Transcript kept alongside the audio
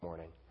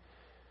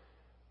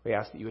We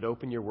ask that you would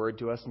open your word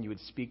to us and you would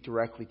speak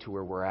directly to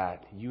where we're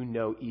at. You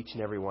know each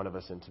and every one of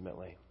us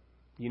intimately.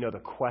 You know the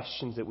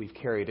questions that we've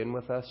carried in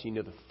with us. You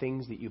know the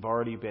things that you've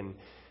already been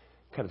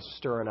kind of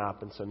stirring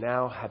up. And so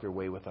now have your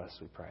way with us,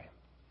 we pray.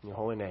 In your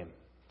holy name,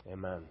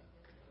 amen.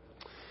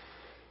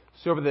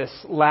 So over this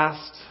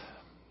last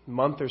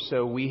month or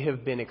so, we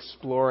have been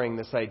exploring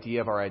this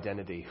idea of our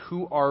identity.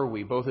 Who are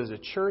we, both as a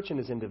church and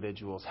as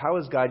individuals? How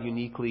has God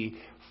uniquely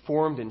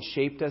formed and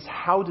shaped us?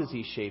 How does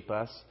He shape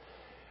us?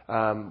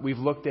 We've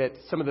looked at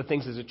some of the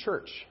things as a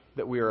church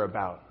that we are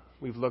about.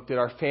 We've looked at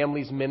our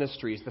families'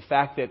 ministries, the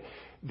fact that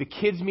the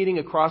kids meeting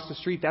across the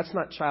street, that's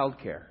not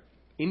childcare.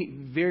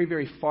 Very,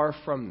 very far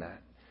from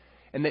that.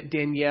 And that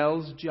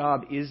Danielle's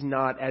job is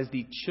not as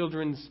the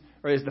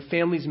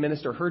family's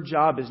minister, her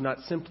job is not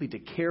simply to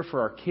care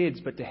for our kids,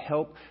 but to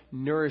help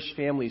nourish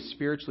families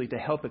spiritually, to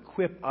help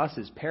equip us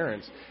as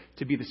parents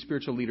to be the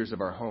spiritual leaders of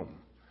our home.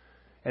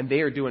 And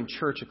they are doing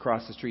church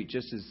across the street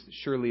just as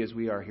surely as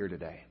we are here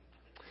today.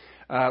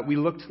 We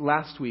looked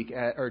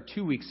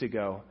 2 weeks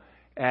ago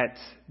at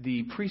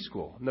the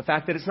preschool. And the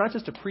fact that it's not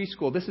just a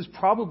preschool, this is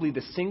probably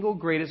the single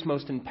greatest,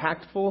 most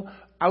impactful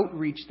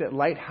outreach that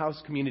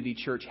Lighthouse Community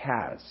Church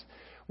has.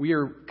 We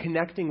are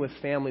connecting with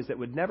families that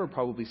would never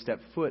probably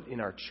step foot in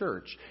our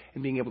church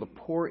and being able to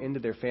pour into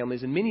their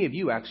families. And many of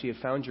you actually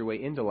have found your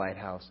way into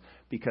Lighthouse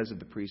because of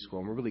the preschool.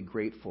 And we're really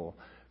grateful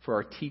for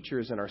our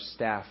teachers and our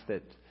staff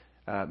that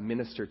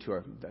minister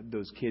to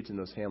those kids and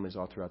those families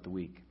all throughout the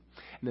week.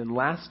 And then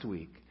last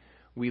week,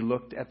 we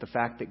looked at the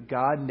fact that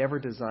God never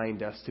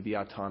designed us to be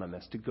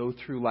autonomous, to go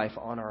through life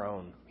on our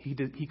own.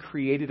 He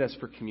created us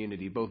for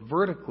community, both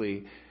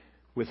vertically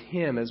with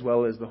Him as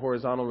well as the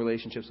horizontal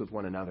relationships with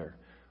one another.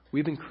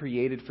 We've been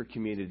created for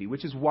community,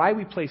 which is why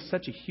we place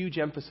such a huge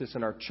emphasis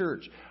in our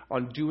church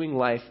on doing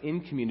life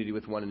in community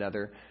with one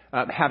another,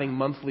 having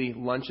monthly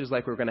lunches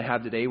like we're going to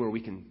have today where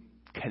we can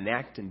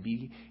connect and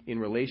be in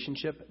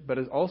relationship, but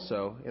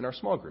also in our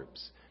small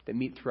groups that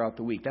meet throughout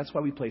the week. That's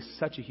why we place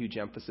such a huge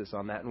emphasis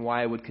on that and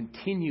why I would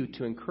continue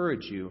to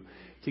encourage you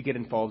to get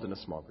involved in a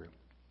small group.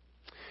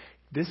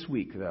 This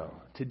week, though,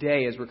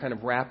 today, as we're kind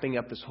of wrapping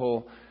up this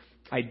whole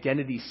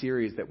identity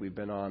series that we've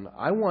been on,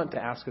 I want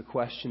to ask a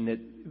question that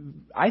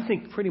I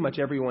think pretty much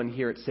everyone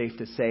here, it's safe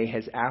to say,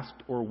 has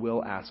asked or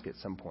will ask at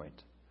some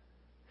point.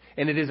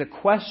 And it is a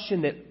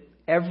question that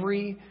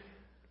every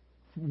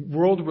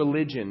world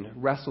religion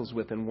wrestles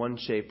with in one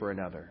shape or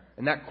another.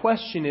 And that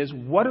question is,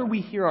 what are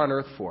we here on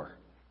earth for?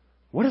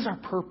 What is our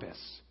purpose?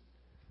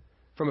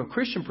 From a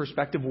Christian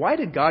perspective, why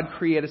did God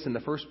create us in the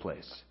first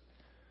place?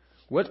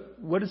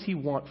 What does He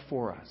want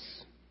for us?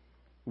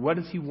 What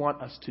does He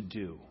want us to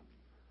do?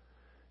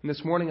 And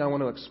this morning I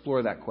want to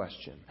explore that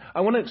question.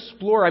 I want to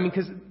explore,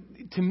 because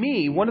to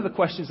me, one of the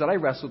questions that I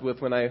wrestled with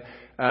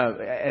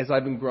as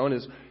I've been growing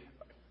is,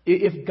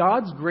 if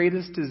God's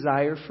greatest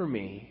desire for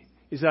me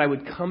is that I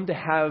would come to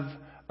have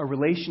a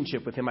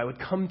relationship with Him, I would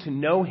come to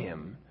know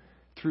Him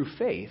through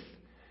faith,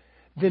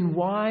 then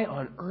why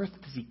on earth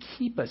does He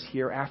keep us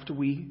here after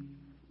we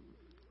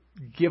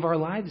give our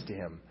lives to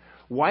Him?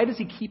 Why does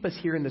He keep us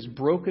here in this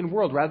broken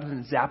world rather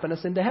than zapping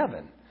us into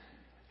heaven?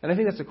 And I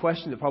think that's a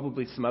question that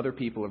probably some other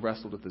people have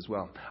wrestled with as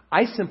well.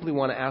 I simply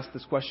want to ask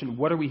this question,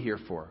 what are we here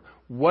for?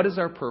 What is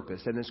our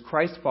purpose? And as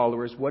Christ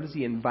followers, what is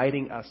He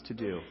inviting us to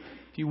do?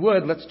 If you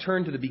would, let's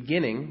turn to the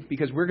beginning,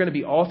 because we're going to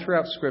be all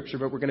throughout Scripture,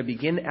 but we're going to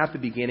begin at the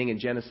beginning in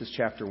Genesis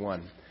chapter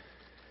 1.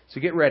 So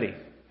get ready,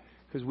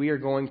 because we are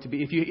going to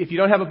be, if you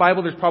don't have a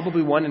Bible, there's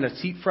probably one in a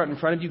seat front in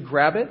front of you.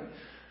 Grab it,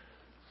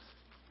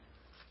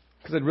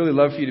 because I'd really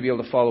love for you to be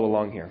able to follow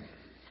along here.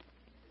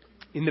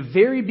 In the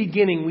very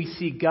beginning, we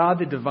see God,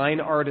 the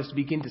divine artist,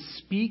 begin to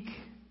speak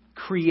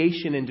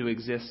creation into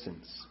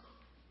existence.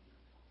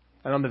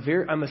 And on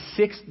the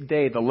sixth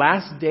day, the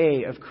last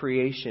day of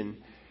creation,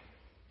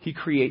 He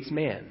creates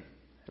man.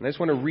 And I just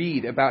want to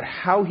read about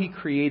how He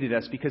created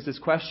us, because this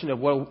question of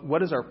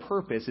what is our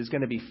purpose is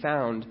going to be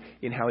found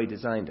in how He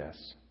designed us.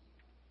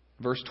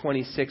 Verse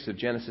 26 of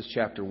Genesis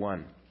chapter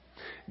 1.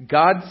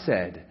 God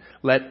said,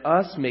 "Let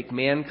us make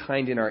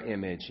mankind in our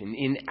image and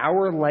in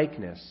our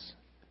likeness."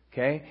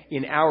 Okay?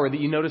 In our,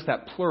 that you notice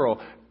that plural.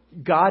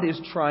 God is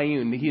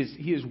triune.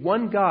 He is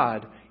one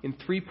God in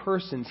three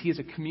persons. He is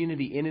a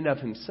community in and of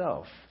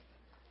Himself.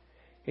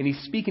 And He's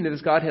speaking to this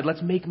Godhead.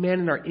 Let's make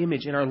man in our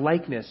image, in our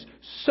likeness,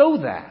 so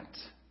that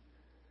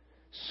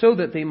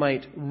they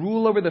might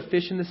rule over the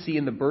fish in the sea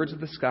and the birds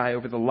of the sky,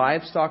 over the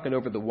livestock and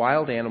over the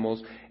wild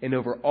animals, and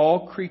over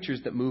all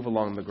creatures that move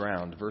along the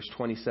ground. Verse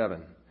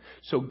 27.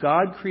 So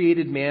God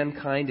created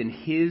mankind in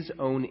His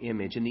own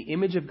image. In the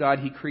image of God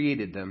He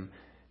created them.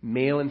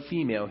 Male and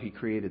female He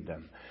created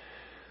them.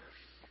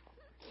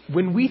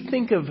 When we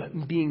think of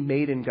being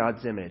made in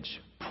God's image,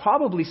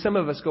 probably some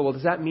of us go, well,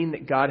 does that mean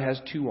that God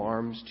has 2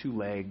 arms, 2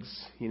 legs?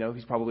 He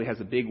probably has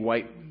a big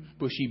white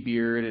bushy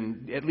beard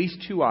and at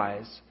least 2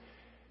 eyes.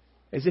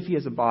 As if He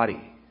has a body,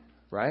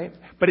 right?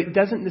 But it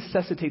doesn't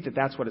necessitate that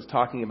that's what it's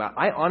talking about.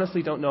 I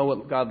honestly don't know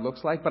what God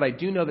looks like, but I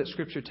do know that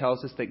Scripture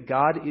tells us that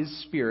God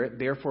is spirit,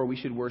 therefore we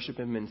should worship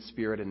Him in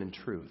spirit and in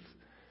truth.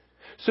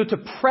 So to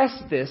press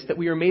this, that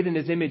we are made in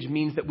His image,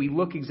 means that we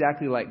look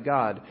exactly like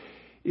God,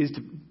 is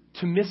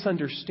to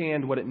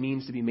misunderstand what it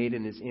means to be made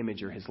in His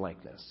image or His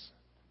likeness.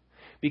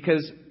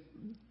 Because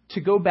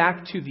to go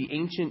back to the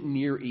ancient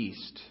Near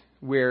East,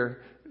 where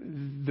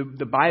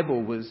the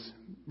Bible was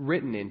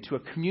written into, a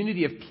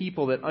community of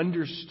people that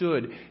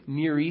understood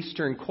Near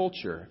Eastern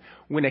culture,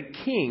 when a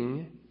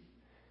king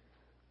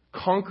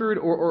conquered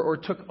or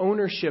took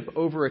ownership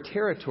over a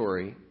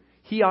territory,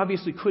 he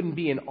obviously couldn't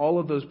be in all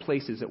of those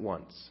places at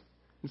once.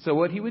 And so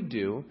what he would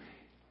do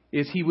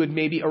is he would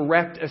maybe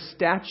erect a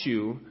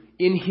statue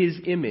in his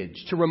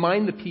image to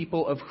remind the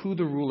people of who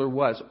the ruler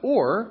was.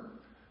 Or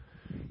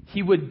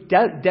he would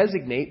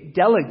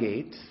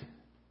delegate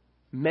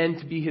men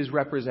to be his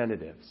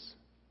representatives.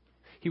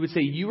 He would say,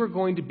 you are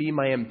going to be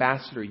my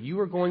ambassador. You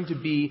are going to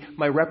be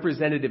my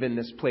representative in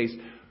this place.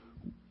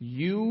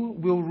 You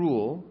will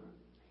rule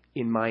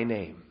in my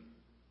name.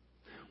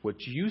 What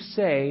you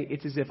say,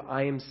 it's as if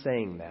I am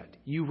saying that.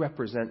 You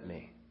represent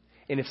me.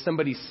 And if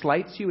somebody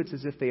slights you, it's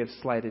as if they have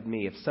slighted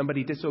me. If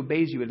somebody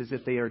disobeys you, it's as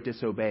if they are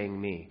disobeying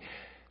me.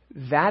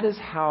 That is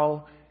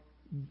how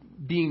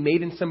being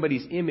made in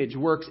somebody's image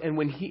works. And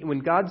when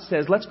God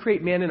says, let's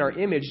create man in our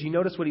image, you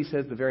notice what He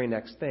says the very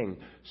next thing.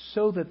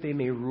 So that they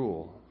may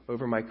rule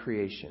over my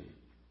creation.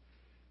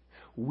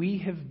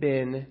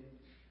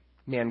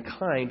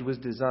 Mankind was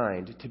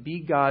designed to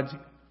be God's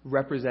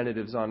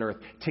representatives on earth,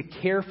 to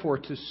care for,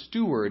 to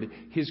steward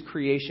His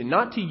creation,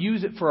 not to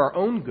use it for our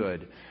own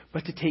good,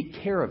 but to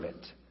take care of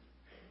it.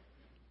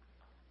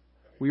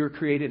 We were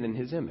created in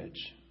His image.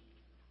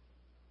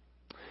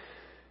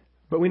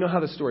 But we know how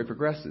the story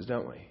progresses,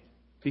 don't we?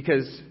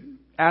 Because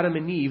Adam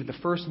and Eve, the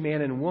first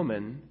man and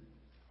woman,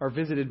 are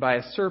visited by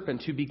a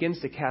serpent who begins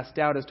to cast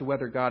doubt as to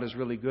whether God is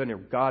really good or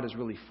God is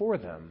really for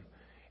them.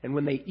 And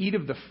when they eat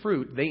of the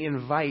fruit, they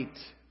invite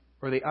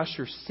or they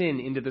usher sin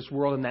into this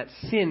world, and that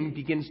sin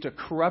begins to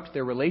corrupt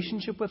their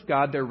relationship with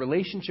God, their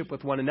relationship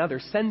with one another,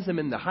 sends them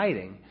into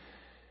hiding.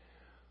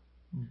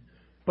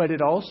 But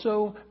it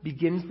also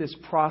begins this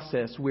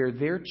process where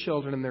their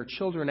children and their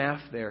children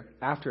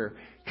after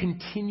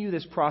continue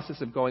this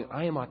process of going,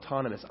 I am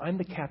autonomous. I'm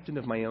the captain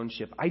of my own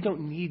ship. I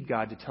don't need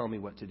God to tell me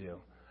what to do.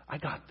 I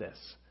got this.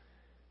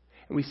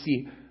 And we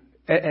see,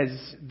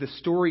 as the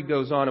story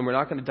goes on, and we're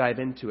not going to dive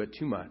into it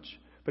too much,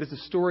 but as the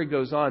story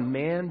goes on,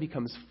 man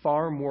becomes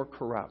far more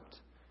corrupt,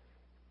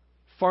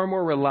 far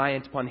more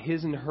reliant upon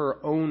his and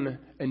her own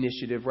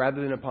initiative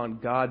rather than upon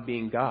God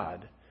being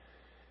God.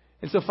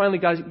 And so finally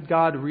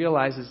God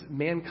realizes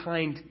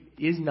mankind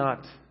is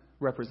not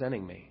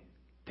representing me.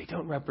 They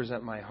don't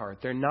represent my heart.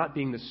 They're not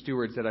being the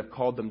stewards that I've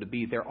called them to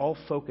be. They're all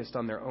focused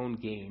on their own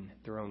gain,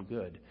 their own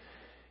good.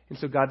 And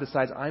so God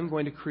decides, I'm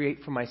going to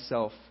create for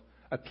myself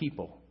a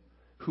people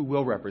who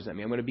will represent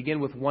me. I'm going to begin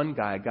with one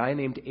guy, a guy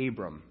named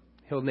Abram.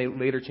 He'll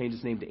later change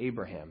his name to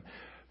Abraham.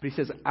 But he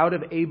says, out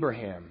of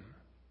Abraham,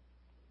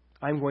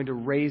 I'm going to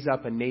raise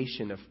up a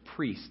nation of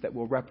priests that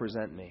will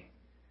represent me.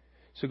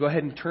 So go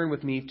ahead and turn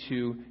with me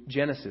to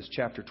Genesis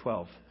chapter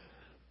 12.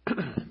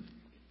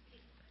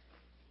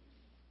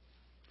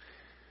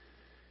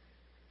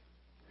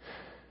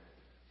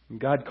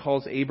 God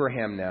calls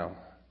Abraham now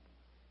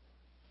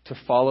to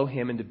follow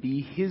Him and to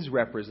be His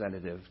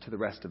representative to the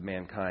rest of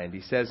mankind.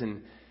 He says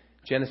in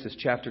Genesis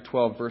chapter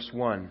 12, verse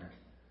 1,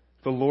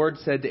 the Lord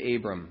said to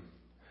Abram,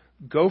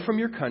 go from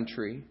your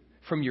country,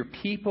 from your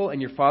people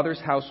and your father's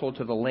household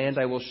to the land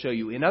I will show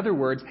you. In other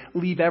words,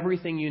 leave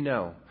everything you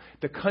know.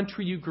 The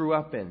country you grew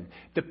up in,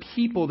 the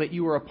people that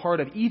you are a part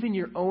of, even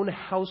your own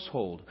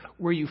household,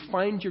 where you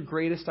find your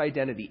greatest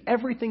identity.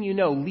 Everything you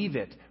know, leave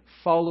it.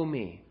 Follow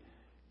me.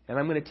 And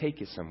I'm going to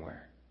take you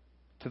somewhere,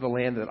 to the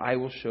land that I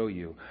will show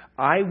you.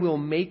 I will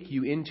make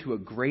you into a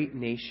great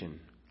nation,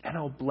 and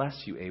I'll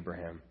bless you,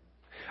 Abraham.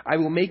 I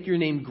will make your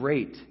name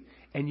great,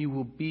 and you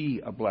will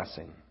be a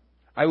blessing.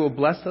 I will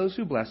bless those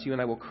who bless you,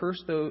 and I will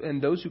curse those,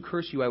 and those who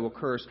curse you I will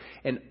curse,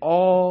 and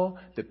all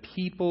the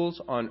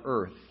peoples on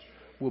earth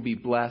will be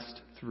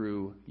blessed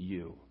through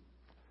you.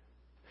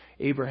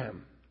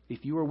 Abraham,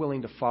 if you are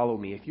willing to follow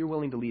me, if you're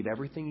willing to leave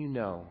everything you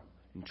know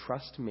and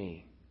trust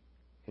me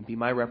and be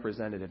my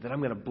representative, then I'm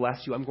going to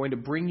bless you. I'm going to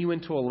bring you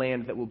into a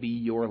land that will be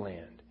your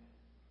land.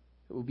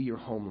 It will be your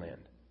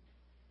homeland.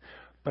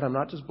 But I'm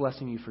not just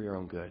blessing you for your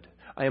own good.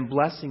 I am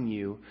blessing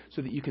you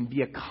so that you can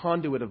be a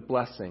conduit of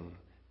blessing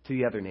to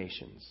the other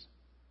nations.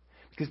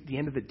 Because at the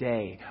end of the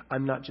day,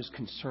 I'm not just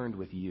concerned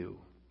with you.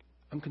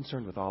 I'm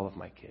concerned with all of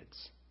my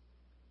kids.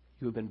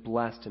 You have been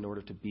blessed in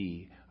order to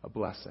be a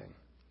blessing.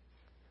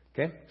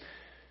 Okay?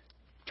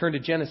 Turn to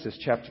Genesis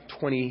chapter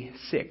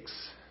 26.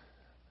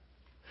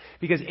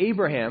 Because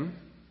Abraham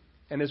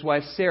and his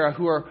wife Sarah,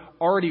 who are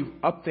already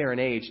up there in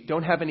age,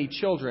 don't have any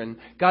children,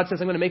 God says,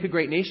 I'm going to make a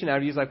great nation out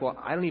of you. He's like, well,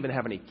 I don't even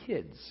have any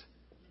kids.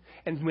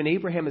 And when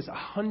Abraham is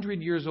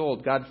 100 years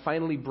old, God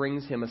finally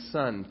brings him a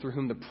son through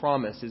whom the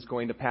promise is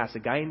going to pass,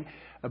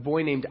 a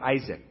boy named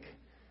Isaac.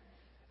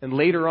 And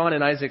later on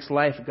in Isaac's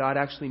life, God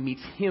actually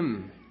meets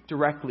him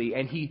directly,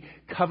 and He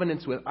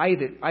covenants with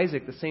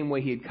Isaac the same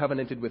way He had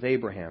covenanted with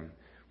Abraham,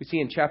 We see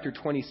in chapter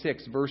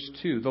 26, verse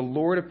 2, the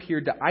Lord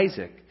appeared to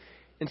Isaac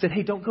and said,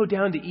 hey, don't go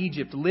down to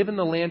Egypt. Live in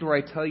the land where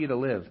I tell you to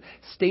live.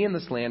 Stay in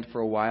this land for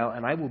a while,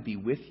 and I will be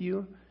with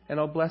you, and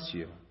I'll bless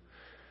you.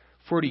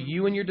 For to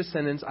you and your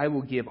descendants I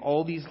will give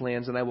all these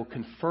lands, and I will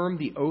confirm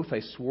the oath I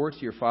swore to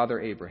your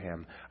father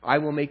Abraham. I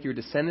will make your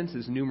descendants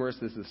as numerous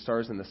as the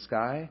stars in the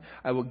sky.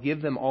 I will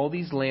give them all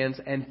these lands,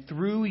 and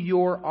through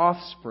your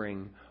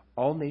offspring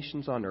all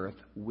nations on earth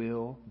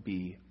will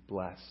be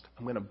blessed.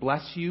 I'm going to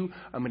bless you.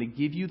 I'm going to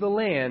give you the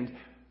land.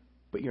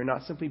 But you're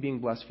not simply being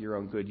blessed for your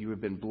own good. You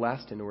have been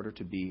blessed in order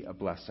to be a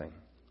blessing.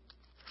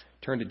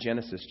 Turn to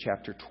Genesis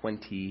chapter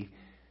 28.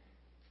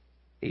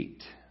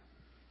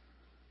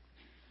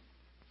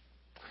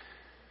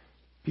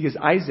 Because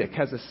Isaac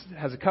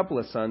has a couple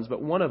of sons,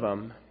 but one of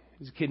them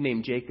is a kid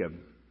named Jacob.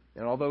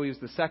 And although he was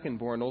the second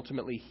born,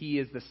 ultimately he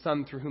is the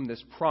son through whom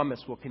this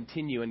promise will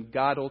continue. And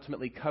God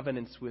ultimately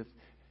covenants with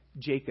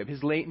Jacob.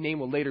 His name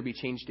will later be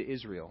changed to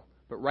Israel.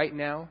 But right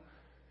now,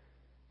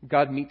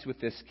 God meets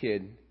with this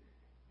kid.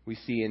 We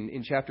see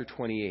in chapter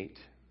 28.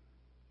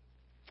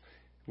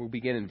 We'll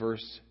begin in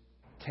verse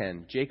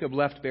 10. Jacob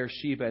left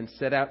Beersheba and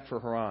set out for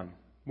Haran.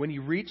 When he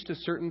reached a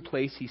certain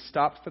place, he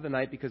stopped for the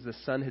night because the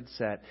sun had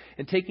set.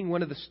 And taking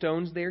one of the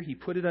stones there, he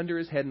put it under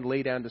his head and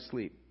lay down to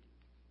sleep.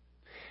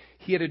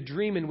 He had a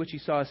dream in which he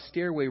saw a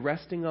stairway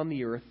resting on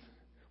the earth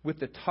with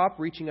the top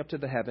reaching up to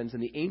the heavens,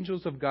 and the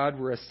angels of God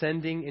were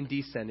ascending and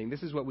descending.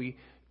 This is what we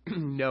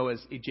know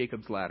as a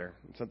Jacob's ladder.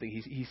 It's something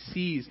he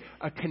sees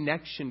a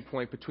connection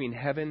point between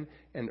heaven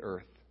and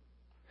earth.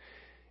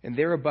 And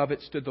there above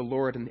it stood the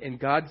Lord, and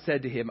God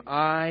said to him,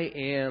 I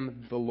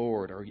am the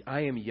Lord, or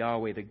I am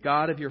Yahweh, the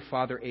God of your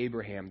father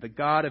Abraham, the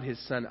God of his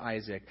son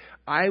Isaac.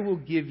 I will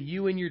give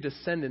you and your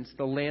descendants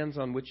the lands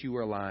on which you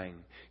are lying.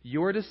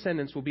 Your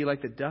descendants will be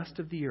like the dust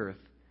of the earth,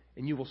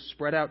 and you will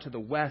spread out to the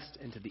west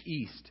and to the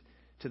east,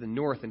 to the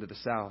north and to the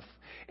south.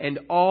 And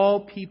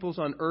all peoples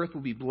on earth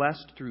will be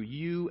blessed through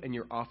you and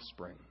your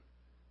offspring.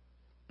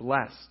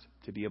 Blessed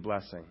to be a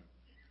blessing.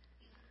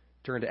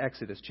 Turn to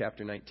Exodus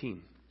chapter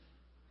 19.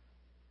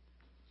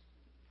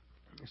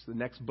 It's the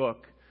next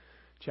book,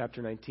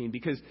 chapter 19.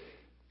 Because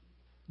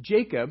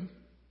Jacob,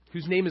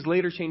 whose name is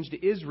later changed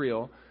to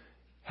Israel,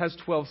 has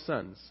 12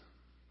 sons.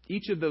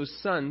 Each of those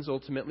sons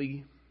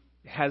ultimately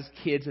has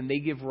kids, and they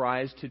give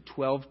rise to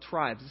 12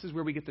 tribes. This is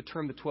where we get the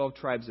term the 12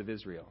 tribes of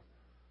Israel.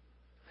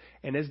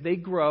 And as they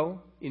grow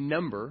in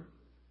number,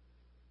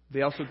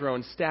 they also grow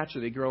in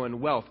stature, they grow in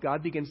wealth.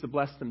 God begins to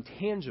bless them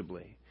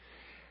tangibly.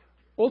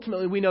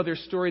 Ultimately, we know their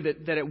story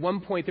that at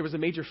one point there was a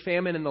major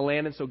famine in the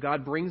land, and so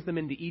God brings them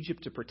into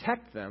Egypt to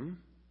protect them.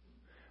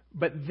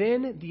 But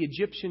then the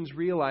Egyptians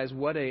realize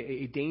what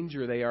a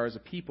danger they are as a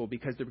people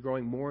because they're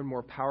growing more and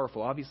more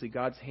powerful. Obviously,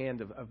 God's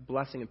hand of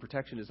blessing and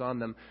protection is on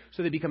them,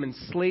 so they become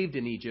enslaved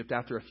in Egypt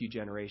after a few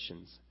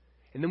generations.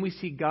 And then we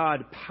see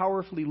God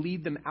powerfully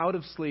lead them out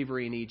of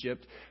slavery in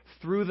Egypt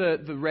through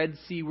the Red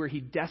Sea, where he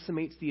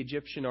decimates the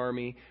Egyptian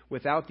army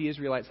without the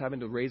Israelites having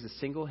to raise a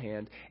single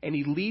hand. And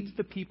he leads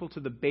the people to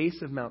the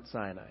base of Mount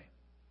Sinai.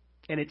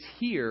 And it's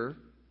here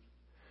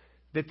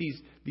that these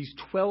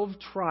 12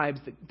 tribes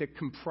that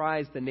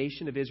comprise the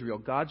nation of Israel,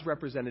 God's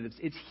representatives,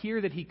 it's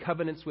here that he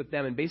covenants with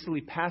them and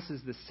basically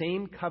passes the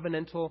same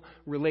covenantal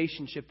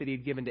relationship that he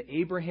had given to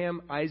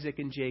Abraham, Isaac,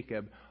 and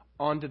Jacob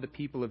onto the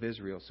people of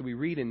Israel. So we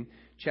read in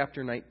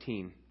chapter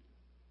 19.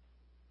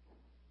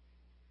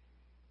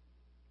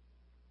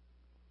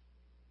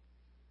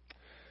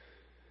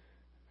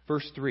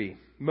 Verse 3.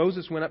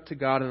 Moses went up to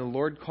God, and the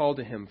Lord called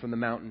to him from the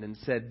mountain and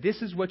said,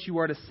 This is what you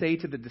are to say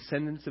to the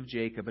descendants of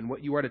Jacob, and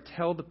what you are to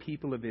tell the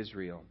people of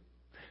Israel.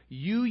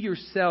 You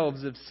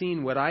yourselves have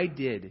seen what I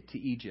did to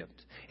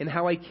Egypt, and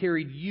how I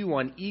carried you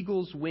on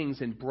eagle's wings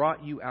and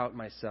brought you out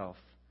myself.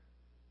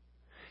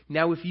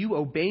 Now, if you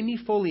obey me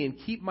fully and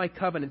keep my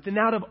covenant, then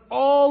out of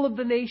all of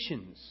the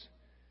nations,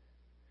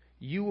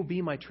 you will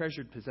be my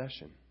treasured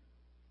possession.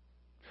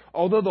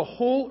 Although the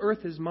whole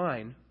earth is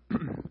mine,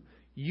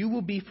 you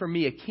will be for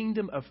me a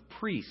kingdom of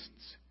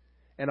priests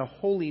and a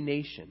holy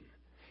nation.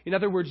 In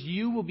other words,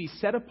 you will be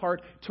set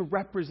apart to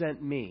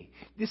represent me.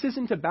 This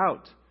isn't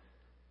about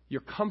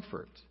your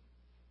comfort.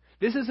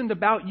 This isn't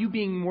about you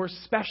being more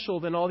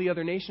special than all the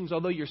other nations,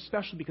 although you're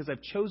special because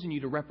I've chosen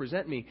you to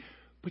represent me.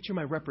 But you're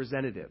my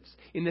representatives.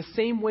 In the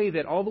same way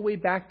that all the way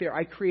back there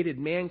I created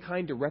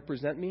mankind to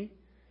represent me,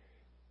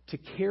 to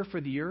care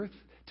for the earth,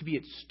 to be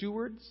its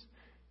stewards,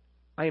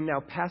 I am now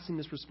passing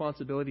this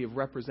responsibility of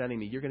representing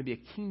me. You're going to be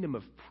a kingdom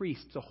of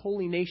priests, a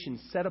holy nation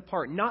set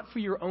apart, not for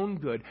your own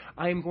good.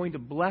 I am going to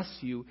bless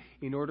you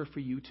in order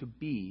for you to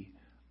be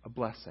a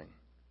blessing.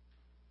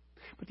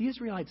 But the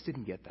Israelites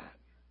didn't get that.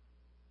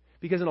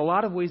 Because in a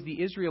lot of ways,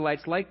 the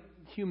Israelites, like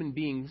human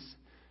beings,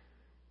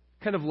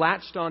 kind of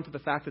latched on to the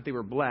fact that they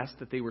were blessed,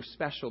 that they were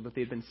special, that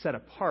they had been set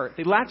apart.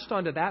 They latched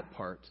onto that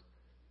part,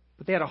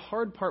 but they had a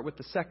hard part with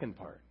the second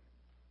part.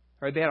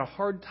 Right? They had a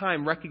hard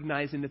time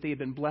recognizing that they had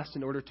been blessed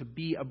in order to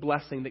be a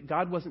blessing, that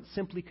God wasn't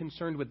simply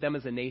concerned with them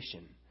as a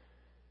nation.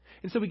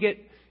 And so we get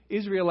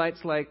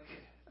Israelites like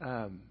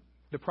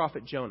the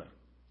prophet Jonah.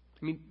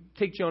 I mean,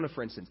 take Jonah,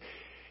 for instance.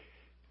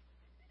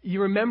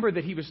 You remember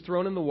that he was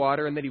thrown in the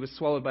water and that he was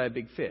swallowed by a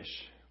big fish.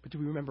 But do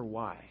we remember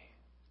why?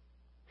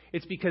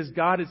 It's because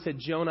God had said,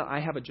 Jonah, I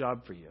have a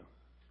job for you.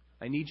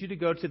 I need you to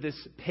go to this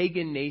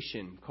pagan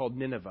nation called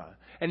Nineveh.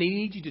 And I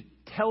need you to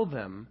tell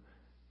them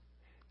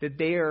that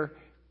they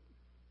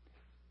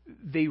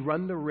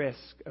run the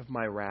risk of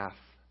my wrath.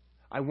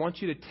 I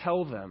want you to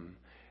tell them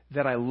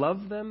that I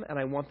love them and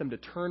I want them to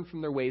turn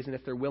from their ways. And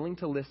if they're willing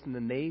to listen,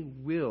 then they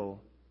will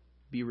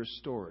be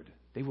restored.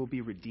 They will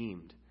be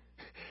redeemed.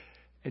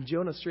 And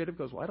Jonah straight up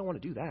goes, well, I don't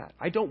want to do that.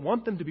 I don't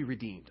want them to be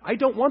redeemed. I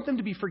don't want them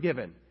to be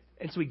forgiven.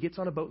 And so he gets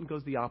on a boat and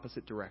goes the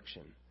opposite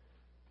direction.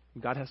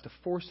 And God has to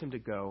force him to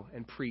go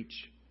and preach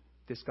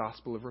this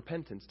gospel of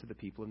repentance to the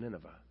people of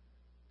Nineveh.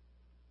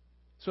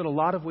 So in a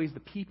lot of ways, the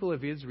people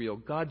of Israel,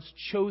 God's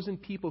chosen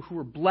people who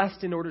were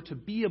blessed in order to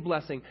be a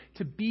blessing,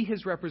 to be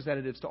his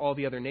representatives to all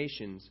the other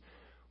nations,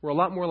 were a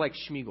lot more like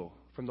Sméagol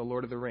from the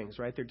Lord of the Rings,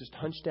 right? They're just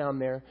hunched down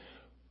there,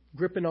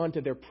 gripping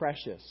onto their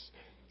precious,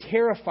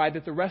 terrified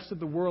that the rest of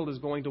the world is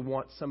going to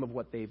want some of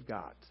what they've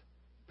got.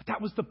 But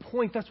that was the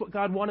point. That's what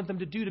God wanted them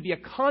to do, to be a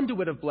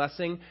conduit of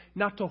blessing,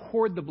 not to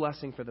hoard the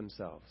blessing for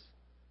themselves.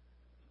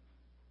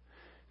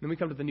 Then we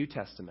come to the New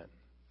Testament.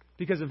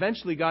 Because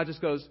eventually God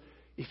just goes,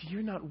 if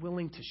you're not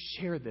willing to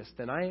share this,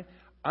 then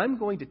I'm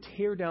going to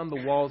tear down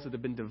the walls that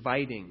have been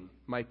dividing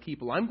my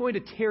people. I'm going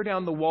to tear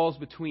down the walls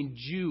between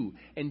Jew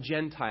and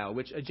Gentile,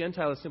 which a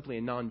Gentile is simply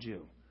a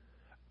non-Jew.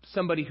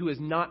 Somebody who is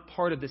not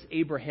part of this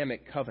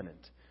Abrahamic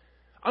covenant.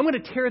 I'm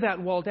going to tear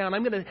that wall down.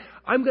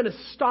 I'm going to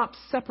stop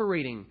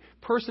separating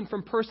person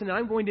from person, and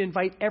I'm going to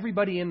invite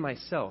everybody in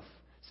myself,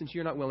 since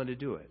you're not willing to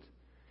do it.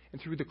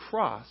 And through the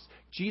cross,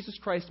 Jesus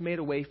Christ made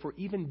a way for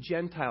even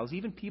Gentiles,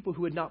 even people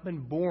who had not been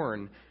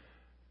born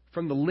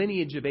from the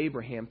lineage of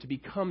Abraham, to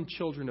become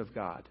children of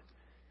God.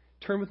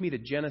 Turn with me to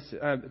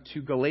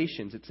to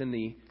Galatians. It's in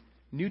the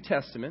New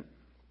Testament,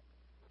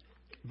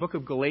 book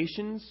of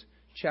Galatians,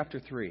 chapter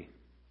 3.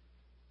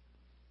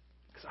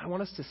 Because I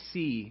want us to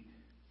see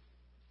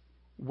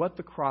what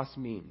the cross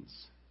means.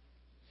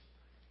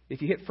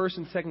 If you hit 1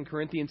 and 2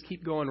 Corinthians,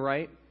 keep going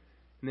right.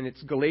 And then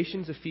it's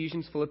Galatians,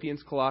 Ephesians,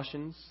 Philippians,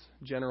 Colossians,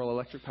 General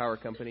Electric Power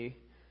Company.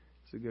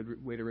 It's a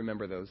good way to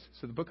remember those.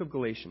 So the book of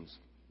Galatians,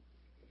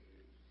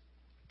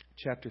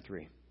 chapter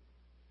 3.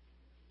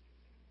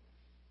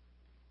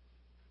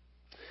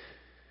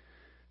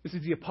 This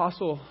is the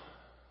Apostle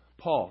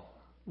Paul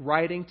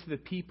writing to the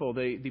people,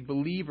 the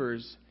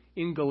believers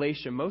in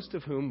Galatia, most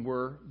of whom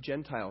were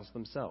Gentiles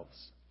themselves,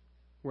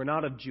 were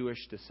not of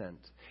Jewish descent.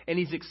 And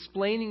he's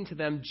explaining to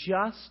them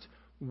just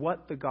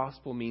what the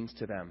gospel means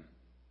to them.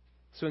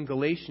 So in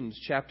Galatians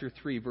chapter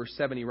 3, verse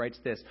 7, he writes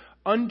this,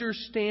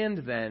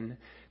 understand then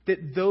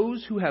that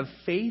those who have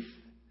faith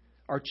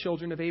are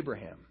children of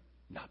Abraham,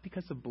 not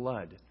because of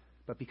blood,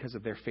 but because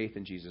of their faith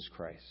in Jesus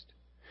Christ.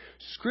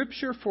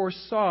 Scripture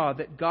foresaw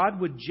that God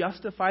would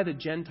justify the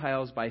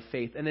Gentiles by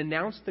faith and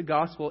announce the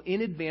gospel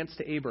in advance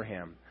to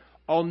Abraham.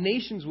 All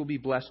nations will be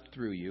blessed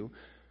through you.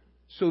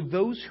 So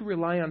those who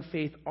rely on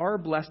faith are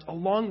blessed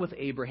along with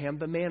Abraham,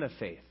 the man of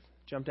faith.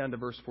 Jump down to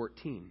verse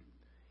 14.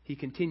 He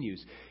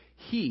continues,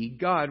 He,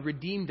 God,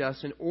 redeemed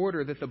us in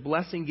order that the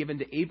blessing given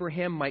to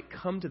Abraham might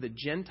come to the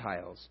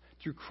Gentiles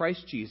through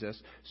Christ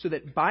Jesus, so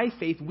that by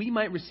faith we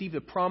might receive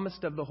the promise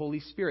of the Holy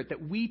Spirit,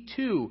 that we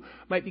too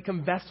might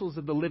become vessels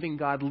of the living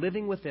God,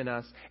 living within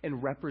us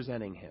and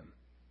representing Him.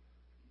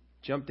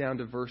 Jump down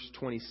to verse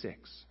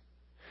 26.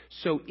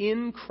 So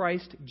in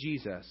Christ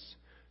Jesus,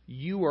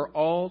 you are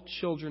all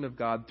children of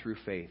God through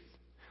faith.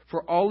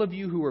 For all of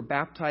you who were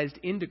baptized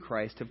into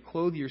Christ have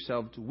clothed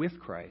yourselves with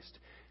Christ.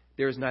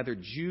 There is neither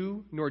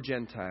Jew nor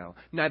Gentile,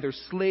 neither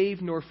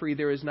slave nor free.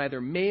 There is neither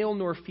male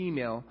nor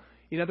female.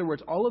 In other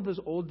words, all of those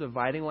old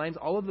dividing lines,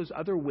 all of those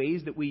other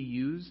ways that we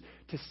use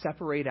to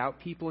separate out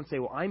people and say,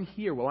 well, I'm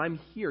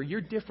here, you're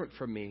different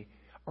from me,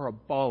 are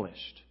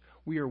abolished.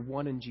 We are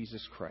one in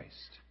Jesus Christ.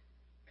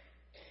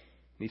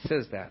 And he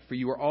says that, for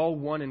you are all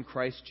one in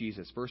Christ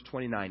Jesus. Verse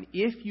 29,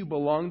 if you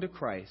belong to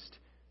Christ,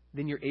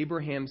 then you're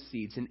Abraham's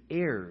seeds and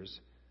heirs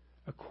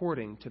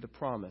according to the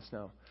promise.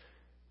 Now,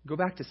 go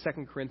back to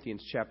 2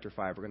 Corinthians chapter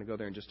 5. We're going to go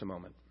there in just a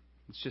moment.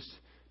 It's just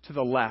to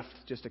the left,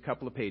 just a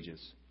couple of pages.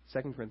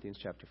 2 Corinthians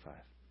chapter 5.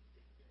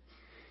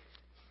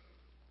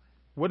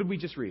 What did we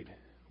just read?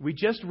 We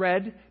just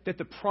read that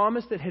the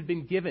promise that had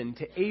been given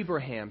to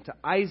Abraham, to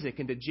Isaac,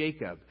 and to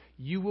Jacob,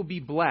 you will be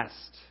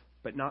blessed,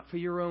 but not for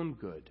your own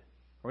good,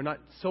 or not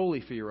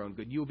solely for your own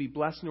good. You will be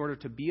blessed in order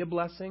to be a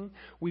blessing.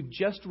 We've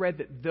just read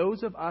that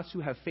those of us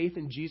who have faith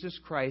in Jesus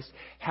Christ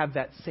have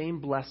that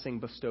same blessing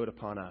bestowed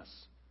upon us.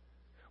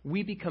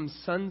 We become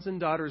sons and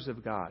daughters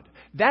of God.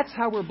 That's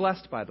how we're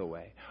blessed, by the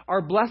way.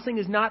 Our blessing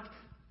is not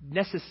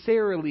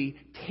necessarily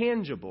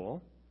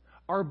tangible.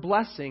 Our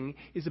blessing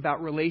is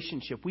about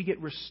relationship. We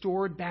get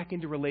restored back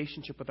into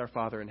relationship with our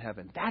Father in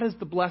heaven. That is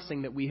the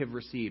blessing that we have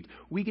received.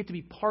 We get to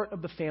be part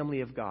of the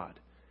family of God.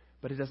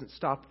 But it doesn't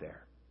stop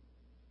there.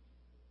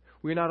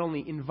 We're not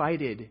only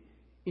invited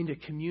into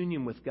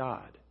communion with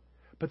God,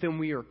 but then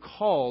we are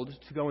called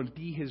to go and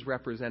be His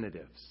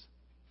representatives.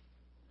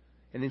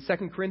 And in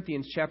 2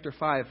 Corinthians chapter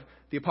 5,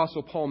 the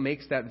Apostle Paul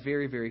makes that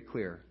very, very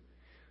clear.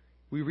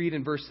 We read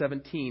in verse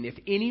 17, if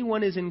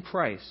anyone is in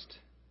Christ,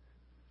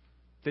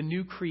 the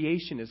new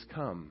creation has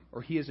come,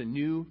 or he is a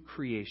new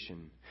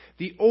creation.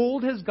 The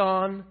old has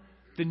gone,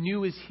 the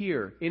new is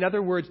here. In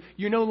other words,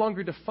 you're no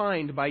longer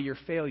defined by your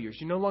failures.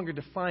 You're no longer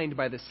defined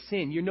by the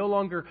sin. You're no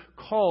longer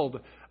called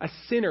a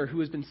sinner who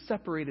has been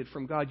separated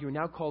from God. You're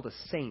now called a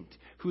saint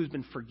who has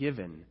been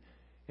forgiven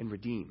and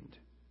redeemed.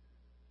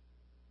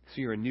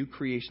 So you're a new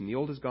creation. The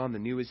old is gone, the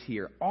new is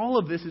here. All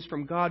of this is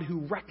from God who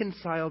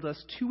reconciled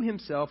us to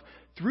himself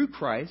through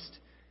Christ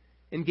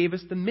and gave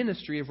us the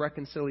ministry of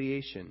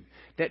reconciliation.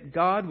 That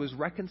God was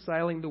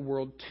reconciling the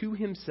world to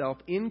himself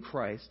in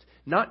Christ,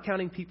 not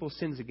counting people's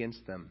sins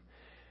against them.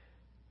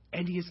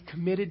 And he has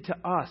committed to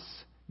us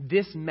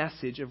this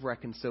message of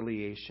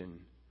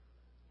reconciliation.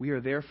 We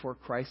are therefore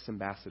Christ's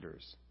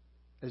ambassadors,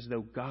 as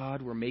though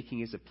God were making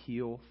his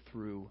appeal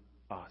through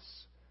us.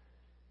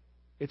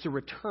 It's a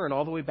return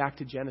all the way back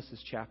to Genesis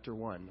chapter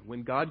 1.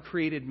 When God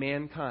created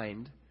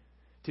mankind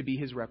to be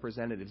his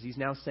representatives, he's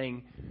now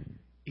saying,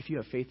 if you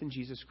have faith in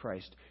Jesus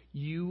Christ,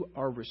 you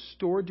are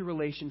restored to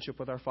relationship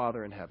with our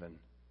Father in heaven,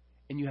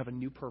 and you have a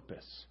new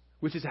purpose,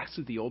 which is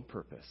actually the old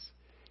purpose.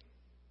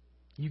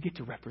 You get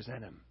to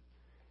represent him.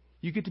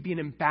 You get to be an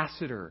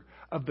ambassador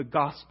of the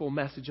gospel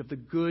message, of the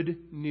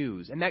good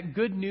news. And that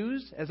good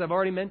news, as I've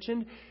already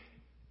mentioned,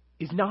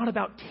 is not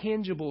about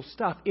tangible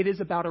stuff. It is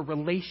about a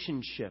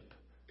relationship.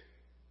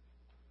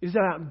 It is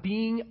about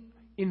being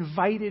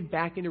invited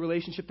back into a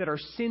relationship, that our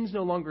sins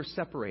no longer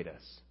separate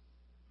us.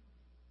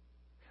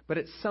 But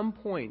at some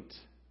point,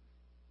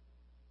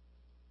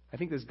 I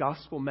think this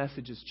gospel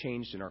message has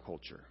changed in our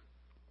culture.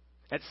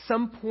 At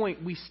some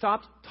point, we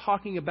stopped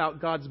talking about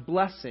God's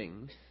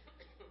blessing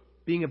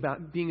being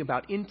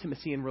about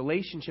intimacy and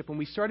relationship, and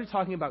we started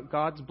talking about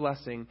God's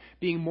blessing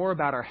being more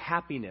about our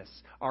happiness,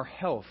 our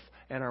health,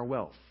 and our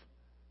wealth.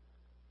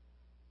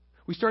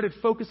 We started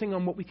focusing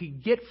on what we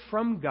could get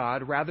from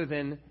God rather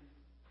than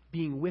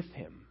being with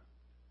him.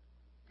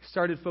 We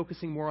started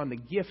focusing more on the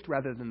gift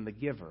rather than the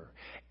giver.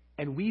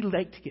 And we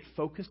like to get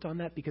focused on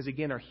that because,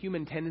 again, our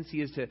human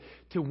tendency is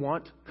to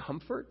want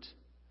comfort,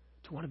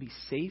 to want to be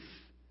safe,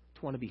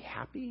 to want to be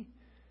happy.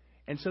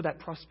 And so that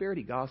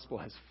prosperity gospel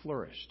has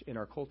flourished in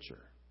our culture.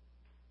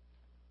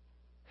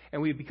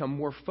 And we've become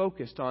more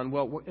focused on,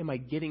 well, what am I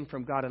getting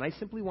from God? And I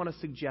simply want to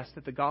suggest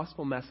that the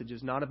gospel message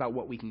is not about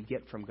what we can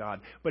get from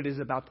God, but it is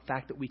about the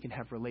fact that we can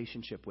have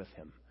relationship with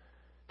him.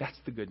 That's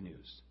the good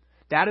news.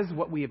 That is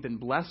what we have been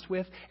blessed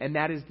with, and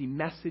that is the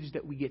message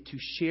that we get to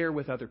share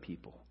with other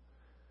people.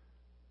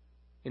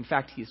 In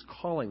fact, he is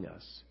calling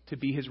us to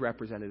be his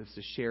representatives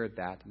to share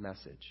that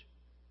message.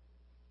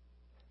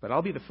 But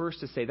I'll be the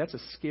first to say that's a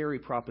scary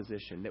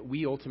proposition, that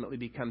we ultimately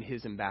become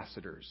his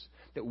ambassadors,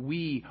 that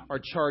we are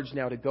charged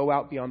now to go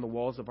out beyond the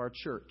walls of our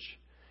church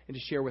and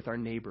to share with our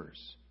neighbors,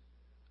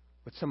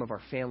 with some of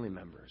our family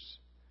members,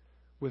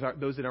 with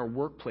those in our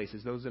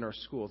workplaces, those in our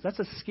schools. That's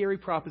a scary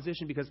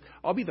proposition because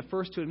I'll be the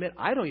first to admit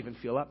I don't even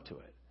feel up to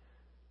it.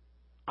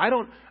 I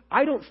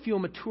don't feel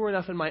mature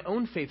enough in my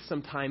own faith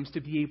sometimes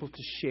to be able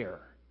to share.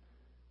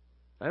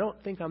 I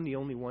don't think I'm the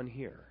only one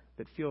here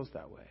that feels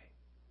that way.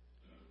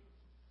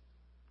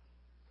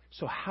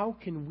 So how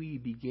can we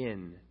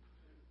begin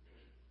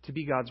to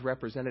be God's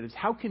representatives?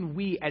 How can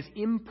we, as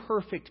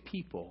imperfect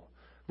people,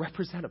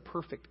 represent a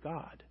perfect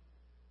God?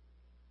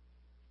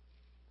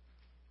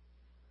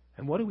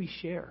 And what do we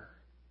share?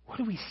 What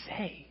do we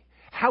say?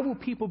 How will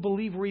people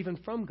believe we're even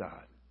from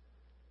God?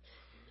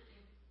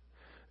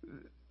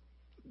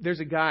 There's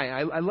a guy,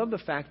 I love the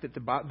fact that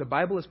the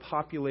Bible is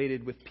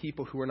populated with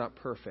people who are not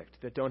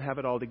perfect, that don't have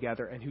it all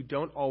together, and who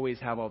don't always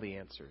have all the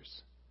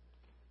answers.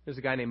 There's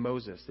a guy named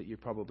Moses that you're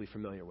probably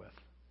familiar with.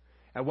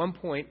 At one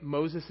point,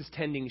 Moses is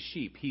tending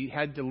sheep. He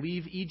had to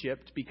leave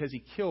Egypt because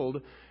he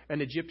killed an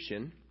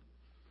Egyptian,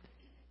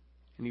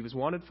 and he was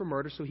wanted for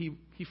murder, so he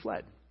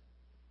fled.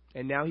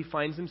 And now he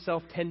finds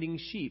himself tending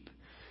sheep.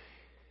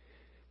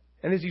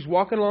 And as he's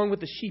walking along with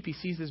the sheep, he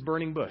sees this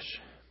burning bush.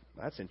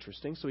 That's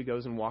interesting. So he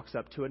goes and walks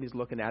up to it, and he's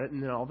looking at it,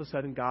 and then all of a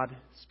sudden God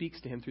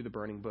speaks to him through the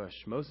burning bush.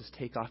 Moses,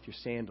 take off your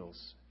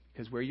sandals,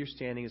 because where you're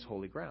standing is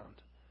holy ground.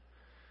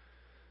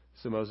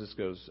 So Moses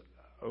goes,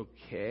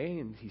 okay,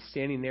 and he's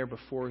standing there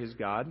before his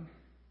God.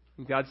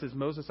 And God says,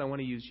 Moses, I want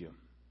to use you.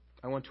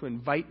 I want to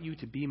invite you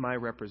to be my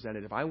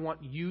representative. I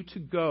want you to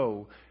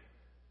go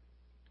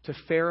to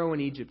Pharaoh in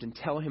Egypt and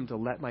tell him to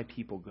let my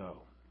people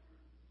go.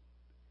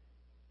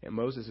 And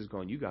Moses is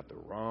going, you got the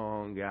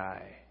wrong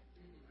guy.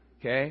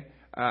 Okay?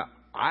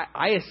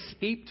 I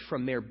escaped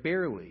from there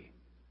barely.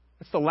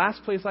 That's the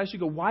last place I should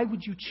go. Why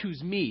would you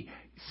choose me?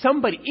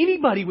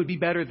 Anybody would be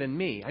better than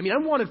me. I mean,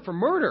 I'm wanted for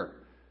murder.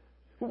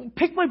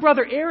 Pick my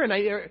brother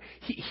Aaron.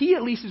 He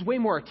at least is way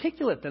more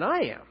articulate than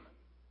I am.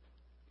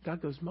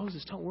 God goes,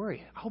 Moses, don't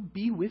worry. I'll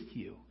be with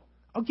you.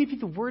 I'll give you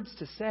the words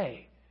to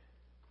say.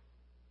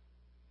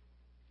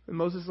 And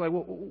Moses is like,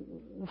 well,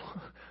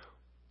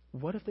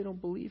 what if they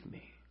don't believe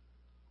me?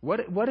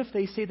 What if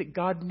they say that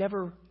God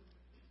never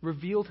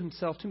revealed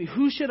himself to me?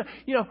 Who should I,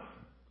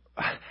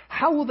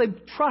 how will they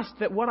trust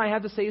that what I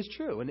have to say is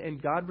true?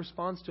 And God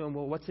responds to him,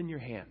 well, what's in your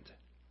hand?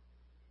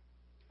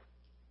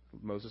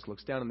 Moses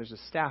looks down and there's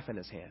a staff in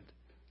his hand.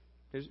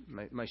 Here's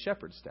my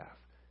shepherd's staff.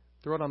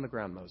 Throw it on the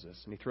ground, Moses.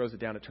 And he throws it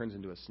down, it turns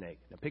into a snake.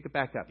 Now pick it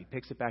back up. He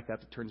picks it back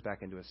up, it turns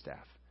back into a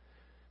staff.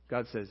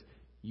 God says,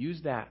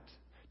 use that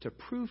to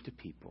prove to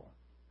people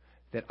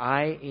that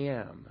I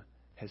am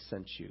has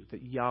sent you,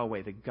 that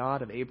Yahweh, the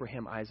God of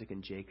Abraham, Isaac,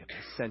 and Jacob,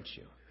 has sent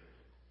you.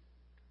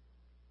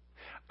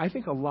 I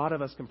think a lot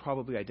of us can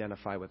probably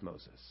identify with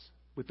Moses,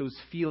 with those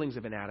feelings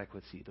of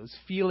inadequacy, those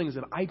feelings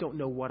of I don't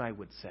know what I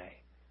would say.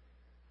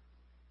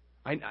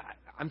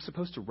 I'm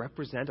supposed to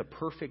represent a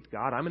perfect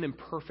God. I'm an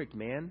imperfect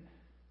man.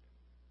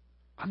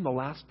 I'm the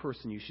last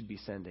person you should be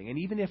sending. And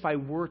even if I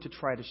were to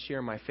try to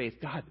share my faith,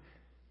 God,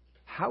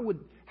 how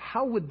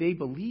would they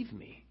believe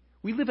me?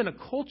 We live in a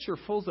culture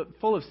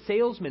full of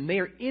salesmen. They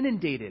are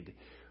inundated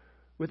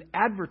with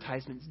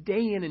advertisements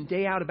day in and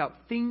day out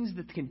about things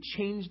that can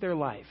change their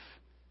life.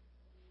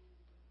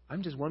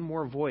 I'm just one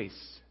more voice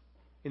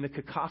in the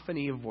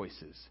cacophony of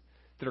voices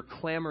that are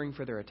clamoring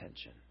for their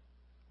attention.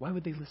 Why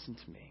would they listen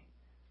to me?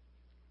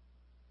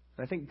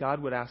 And I think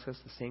God would ask us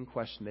the same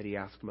question that he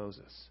asked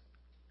Moses.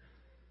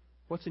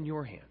 What's in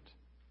your hand?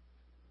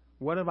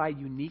 What have I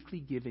uniquely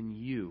given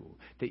you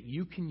that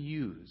you can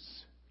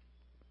use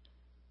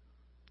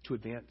to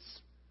advance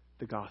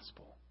the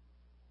gospel,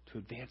 to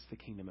advance the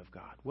kingdom of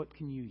God? What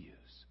can you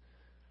use?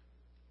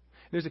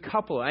 There's a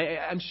couple.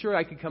 I'm sure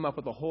I could come up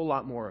with a whole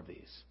lot more of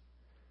these.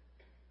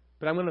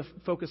 But I'm going to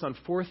focus on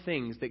 4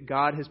 things that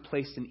God has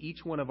placed in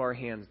each one of our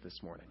hands this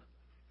morning.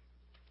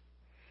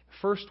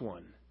 First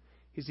one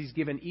is he's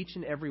given each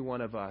and every one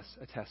of us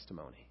a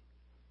testimony.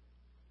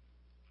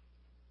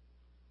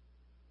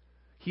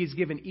 He has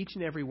given each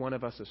and every one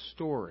of us a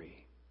story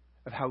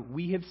of how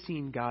we have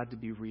seen God to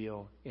be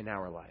real in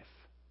our life.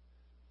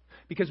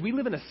 Because we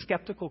live in a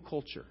skeptical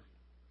culture,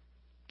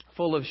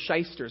 full of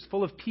shysters,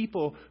 full of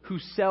people who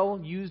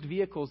sell used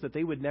vehicles that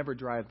they would never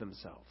drive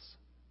themselves.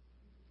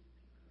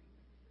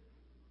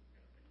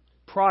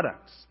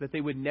 Products that they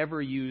would never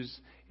use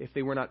if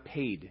they were not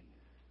paid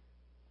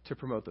to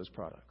promote those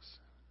products.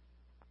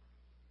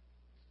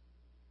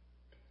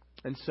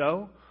 And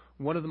so,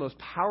 one of the most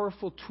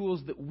powerful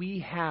tools that we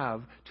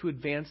have to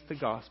advance the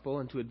gospel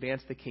and to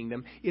advance the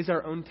kingdom is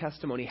our own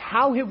testimony.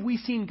 How have we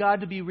seen God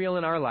to be real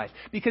in our life?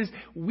 Because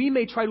we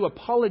may try to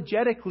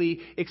apologetically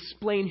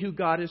explain who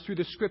God is through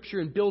the Scripture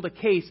and build a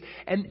case,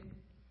 and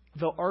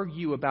they'll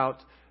argue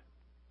about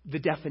the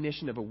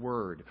definition of a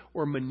word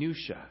or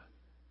minutia.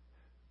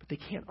 But they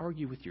can't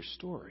argue with your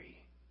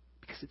story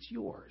because it's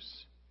yours.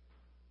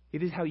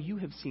 It is how you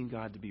have seen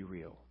God to be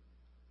real.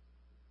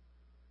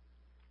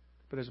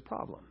 But there's a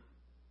problem.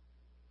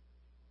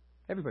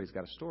 Everybody's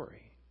got a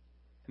story.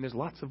 And there's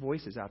lots of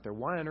voices out there.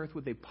 Why on earth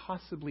would they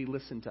possibly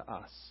listen to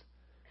us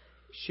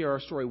share our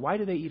story? Why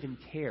do they even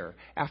care?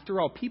 After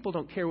all, people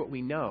don't care what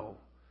we know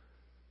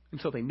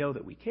until they know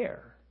that we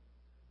care.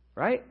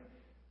 Right?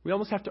 We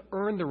almost have to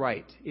earn the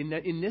right.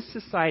 In this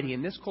society,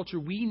 in this culture,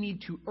 we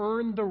need to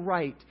earn the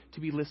right to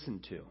be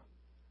listened to.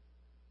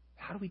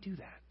 How do we do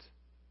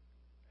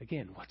that?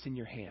 Again, what's in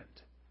your hand?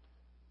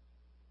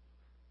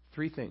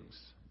 3 things.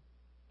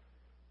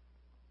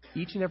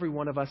 Each and every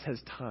one of us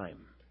has time.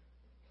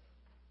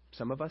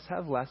 Some of us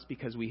have less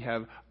because we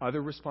have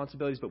other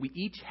responsibilities, but we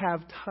each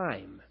have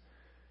time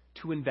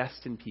to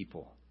invest in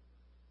people.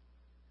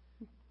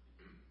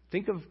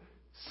 Think of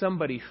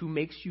somebody who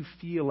makes you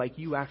feel like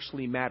you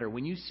actually matter.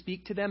 When you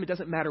speak to them, it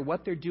doesn't matter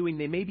what they're doing.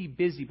 They may be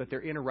busy, but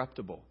they're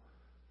interruptible.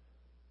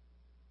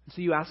 And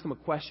so you ask them a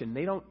question.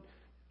 They don't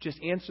just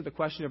answer the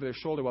question over their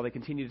shoulder while they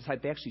continue to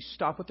type. They actually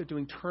stop what they're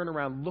doing, turn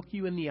around, look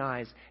you in the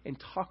eyes, and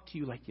talk to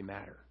you like you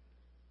matter.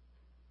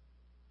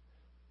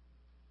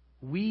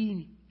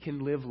 We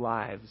can live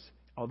lives,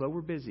 although we're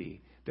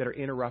busy, that are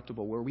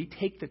interruptible, where we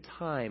take the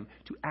time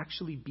to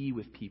actually be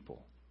with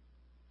people.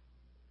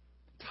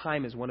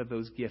 Time is one of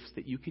those gifts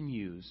that you can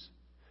use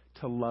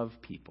to love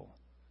people.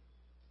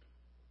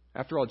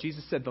 After all,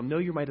 Jesus said, they'll know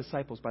you're my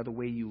disciples by the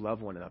way you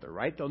love one another,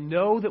 right? They'll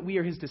know that we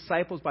are his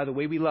disciples by the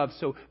way we love.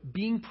 So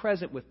being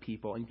present with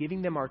people and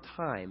giving them our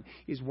time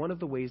is one of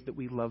the ways that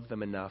we love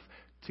them enough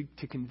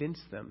to convince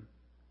them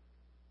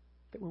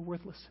that we're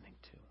worth listening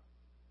to.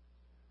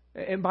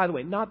 And by the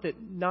way, not that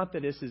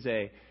this is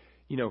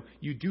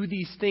you do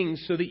these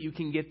things so that you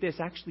can get this.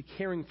 Actually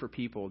caring for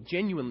people,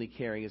 genuinely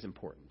caring is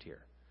important here.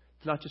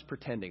 It's not just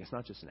pretending. It's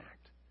not just an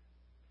act.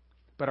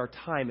 But our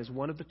time is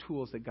one of the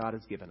tools that God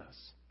has given us.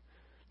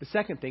 The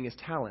second thing is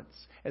talents.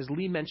 As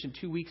Lee mentioned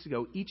 2 weeks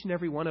ago, each and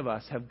every one of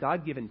us have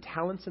God-given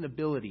talents and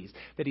abilities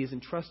that he has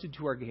entrusted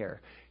to our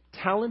care.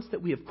 Talents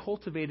that we have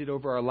cultivated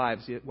over our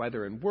lives,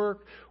 whether in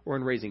work or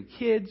in raising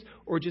kids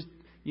or just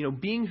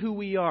being who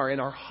we are in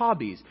our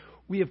hobbies.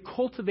 We have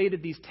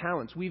cultivated these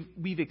talents.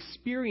 We've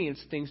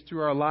experienced things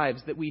through our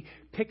lives that we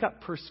pick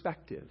up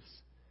perspectives.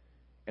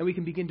 And we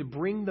can begin to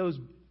bring those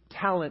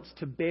talents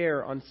to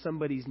bear on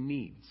somebody's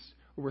needs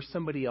or where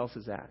somebody else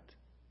is at.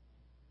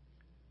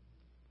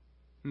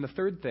 And the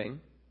third thing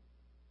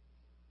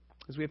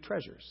is we have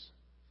treasures.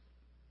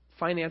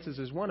 Finances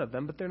is one of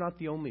them, but they're not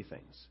the only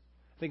things.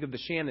 Think of the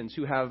Shannons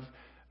who have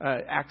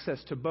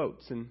access to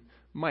boats, and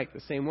Mike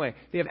the same way.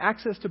 They have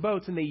access to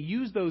boats, and they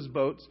use those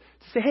boats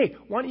to say, hey,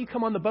 why don't you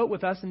come on the boat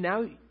with us? And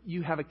now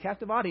you have a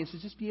captive audience to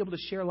just be able to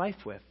share life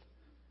with,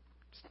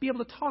 just be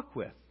able to talk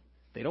with.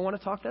 If they don't want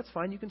to talk, that's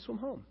fine. You can swim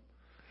home.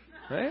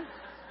 Right?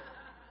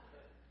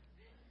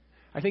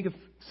 I think of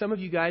some of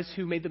you guys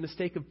who made the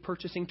mistake of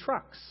purchasing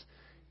trucks.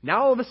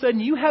 Now all of a sudden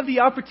you have the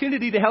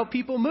opportunity to help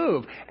people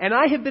move. And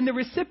I have been the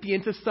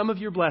recipient of some of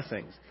your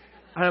blessings.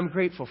 And I'm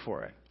grateful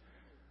for it.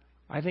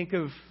 I think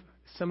of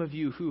some of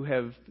you who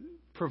have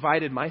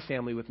provided my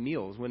family with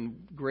meals when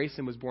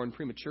Grayson was born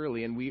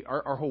prematurely and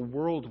our whole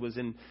world was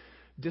in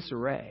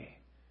disarray.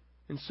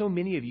 And so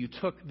many of you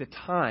took the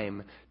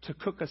time to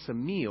cook us a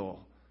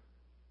meal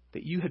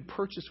that you had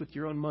purchased with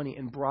your own money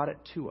and brought it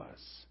to us.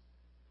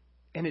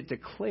 And it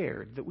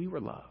declared that we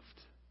were loved.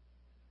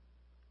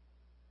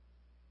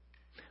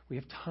 We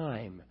have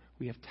time,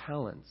 we have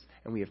talents,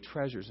 and we have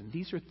treasures. And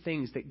these are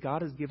things that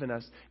God has given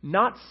us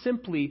not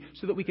simply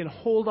so that we can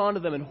hold on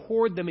to them and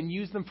hoard them and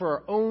use them for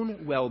our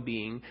own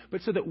well-being, but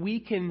so that we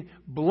can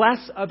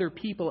bless other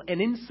people and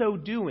in so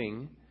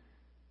doing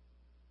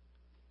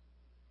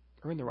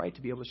earn the right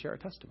to be able to share our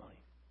testimony.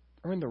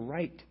 Earn the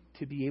right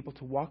to be able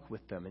to walk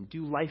with them and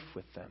do life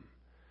with them.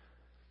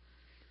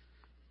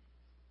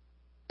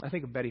 I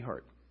think of Betty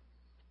Hart,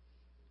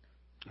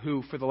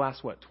 who for the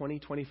last, 20,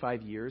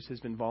 25 years has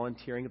been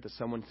volunteering at the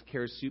Someone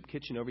Cares Soup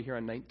Kitchen over here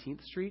on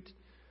 19th Street,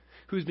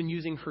 who's been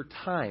using her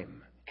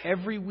time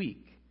every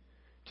week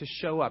to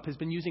show up, has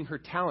been using her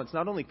talents,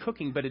 not only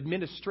cooking, but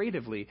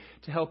administratively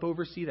to help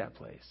oversee that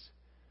place,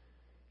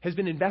 has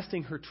been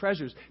investing her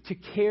treasures to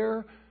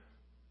care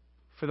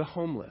for the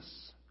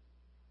homeless,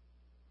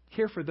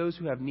 care for those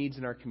who have needs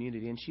in our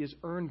community, and she has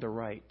earned the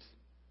right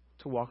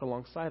to walk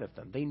alongside of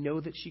them. They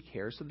know that she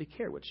cares, so they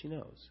care what she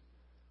knows.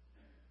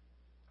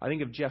 I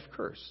think of Jeff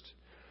Kirst,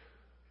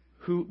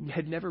 who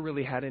had never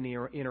really had any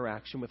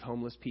interaction with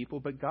homeless people,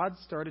 but God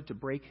started to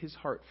break his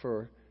heart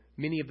for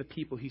many of the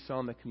people he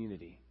saw in the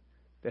community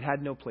that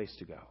had no place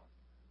to go.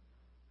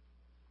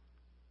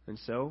 And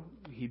so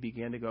he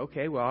began to go,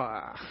 okay, well,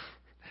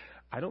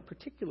 I don't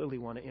particularly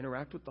want to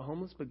interact with the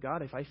homeless, but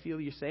God, if I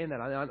feel you're saying that,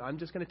 I'm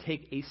just going to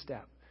take a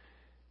step.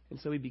 And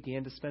so he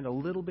began to spend a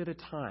little bit of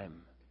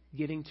time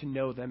getting to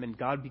know them, and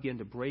God began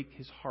to break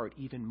his heart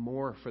even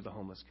more for the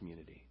homeless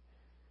community.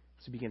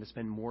 So he began to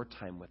spend more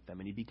time with them,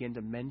 and he began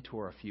to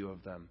mentor a few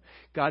of them.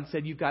 God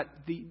said,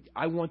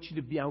 I want you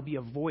to be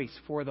a voice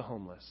for the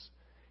homeless.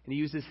 And he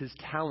uses his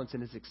talents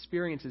and his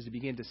experiences to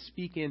begin to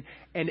speak in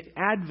and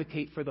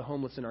advocate for the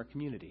homeless in our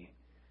community.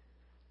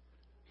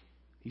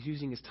 He's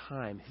using his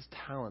time, his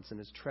talents, and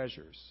his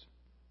treasures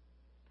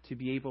to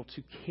be able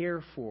to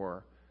care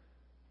for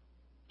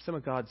some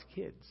of God's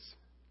kids.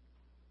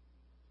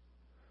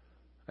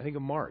 I think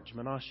of Marge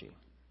Menashe.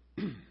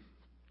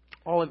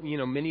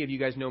 Many of you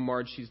guys know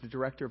Marge. She's the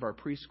director of our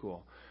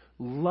preschool.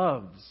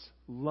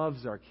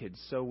 Loves our kids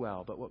so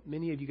well. But what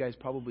many of you guys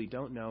probably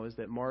don't know is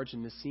that Marge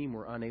and Nassim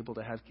were unable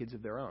to have kids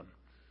of their own.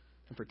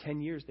 And for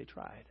 10 years they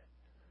tried.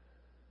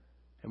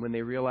 And when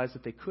they realized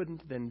that they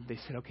couldn't, then they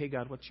said, okay,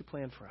 God, what's your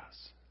plan for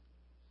us?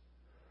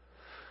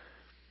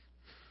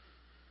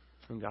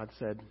 And God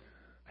said,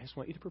 I just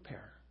want you to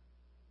prepare.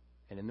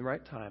 And in the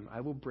right time, I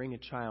will bring a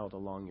child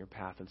along your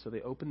path. And so they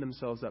opened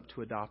themselves up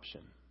to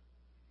adoption.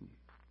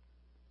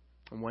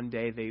 And one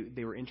day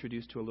they were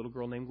introduced to a little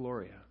girl named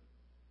Gloria.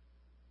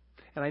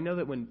 And I know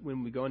that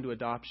when we go into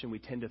adoption, we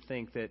tend to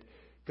think that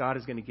God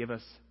is going to give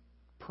us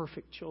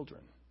perfect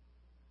children.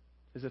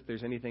 As if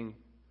there's any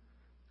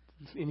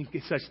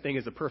such thing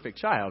as a perfect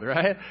child,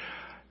 right?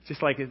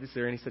 Just like, is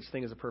there any such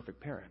thing as a perfect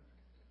parent?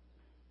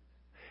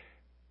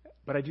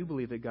 But I do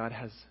believe that God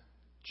has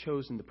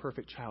chosen the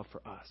perfect child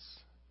for us.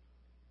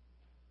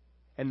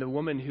 And the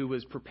woman who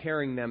was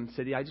preparing them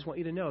said, I just want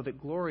you to know that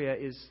Gloria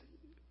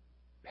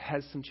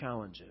has some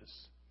challenges.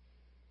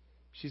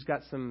 She's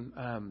got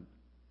some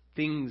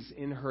things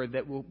in her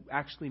that will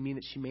actually mean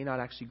that she may not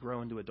actually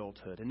grow into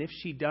adulthood. And if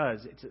she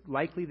does, it's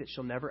likely that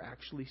she'll never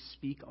actually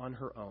speak on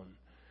her own.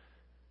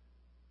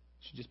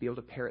 She'll just be able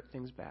to parrot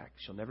things back.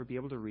 She'll never be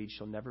able to read.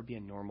 She'll never be a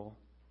normal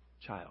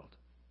child.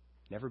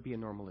 Never be a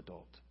normal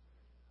adult.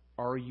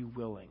 Are you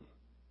willing?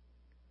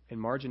 And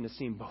Marge and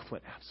Nassim both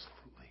went, absolutely.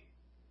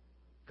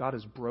 God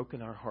has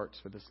broken our hearts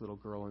for this little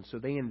girl. And so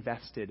they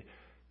invested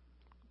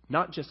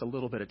not just a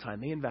little bit of time.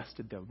 They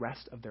invested the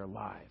rest of their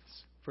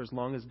lives for as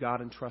long as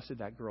God entrusted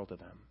that girl to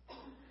them.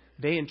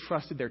 They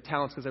entrusted their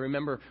talents, because I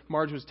remember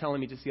Marge was telling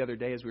me just the other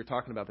day as we were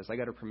talking about this. I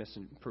got her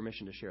permission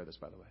to share this,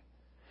 by the way.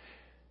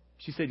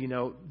 She said,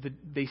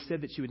 they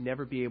said that she would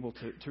never be able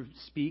to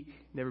speak,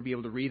 never be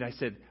able to read. I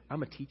said,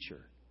 I'm a teacher.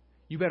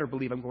 You better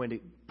believe I'm going to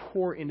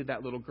pour into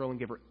that little girl and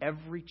give her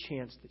every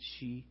chance that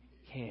she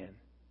can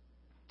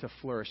to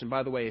flourish. And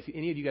by the way, if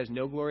any of you guys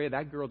know Gloria,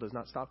 that girl does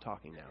not stop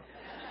talking now.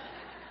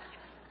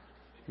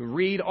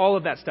 Read all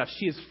of that stuff.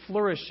 She is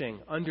flourishing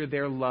under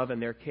their love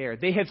and their care.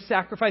 They have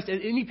sacrificed, as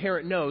any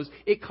parent knows,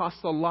 it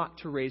costs a lot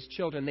to raise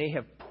children. They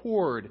have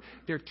poured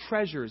their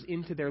treasures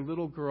into their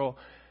little girl.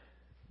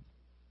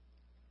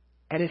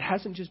 And it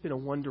hasn't just been a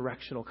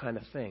one-directional kind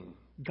of thing.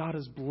 God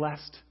has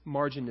blessed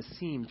Margin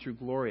Nassim through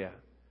Gloria.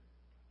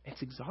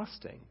 It's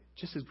exhausting,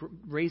 just as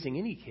raising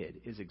any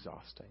kid is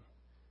exhausting.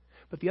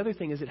 But the other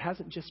thing is it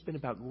hasn't just been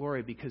about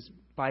Gloria, because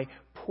by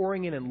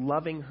pouring in and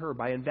loving her,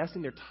 by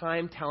investing their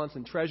time, talents,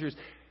 and treasures,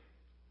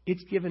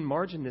 it's given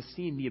Margin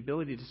Nassim the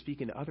ability to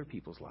speak into other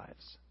people's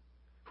lives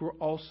who are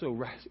also,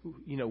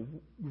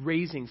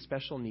 raising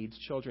special needs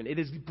children. It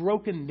has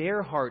broken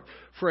their heart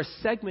for a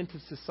segment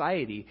of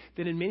society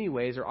that in many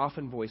ways are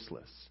often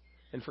voiceless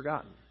and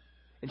forgotten.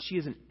 And she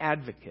is an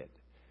advocate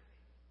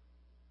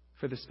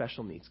for the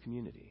special needs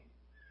community.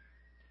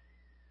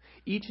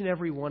 Each and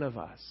every one of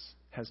us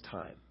has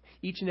time.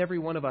 Each and every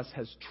one of us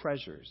has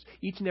treasures.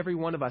 Each and every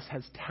one of us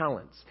has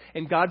talents.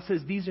 And God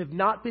says these have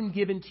not been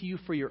given to you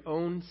for your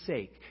own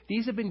sake.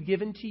 These have been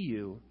given to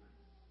you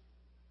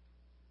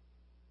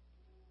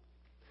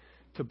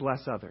to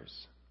bless others,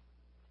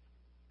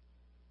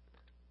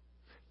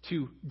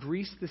 to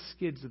grease the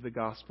skids of the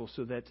gospel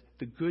so that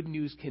the good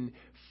news can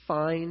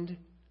find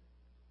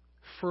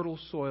fertile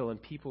soil in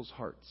people's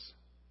hearts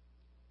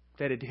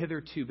that had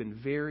hitherto been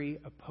very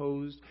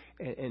opposed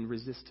and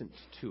resistant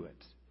to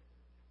it.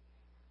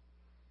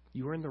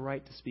 You earn the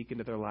right to speak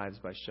into their lives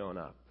by showing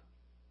up.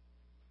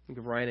 Think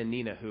of Ryan and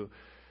Nina, who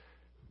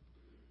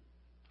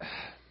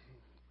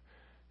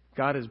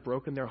God has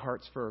broken their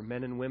hearts for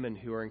men and women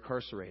who are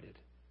incarcerated.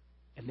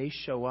 And they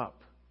show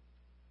up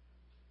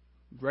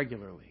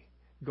regularly,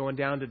 going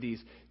down to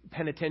these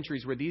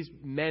penitentiaries where these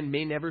men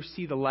may never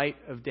see the light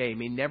of day,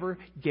 may never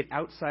get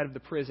outside of the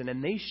prison,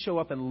 and they show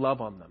up and love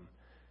on them.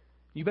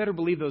 You better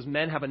believe those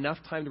men have enough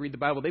time to read the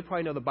Bible. They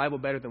probably know the Bible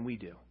better than we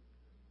do.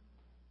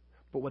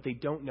 But what they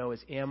don't know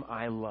is, am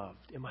I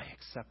loved? Am I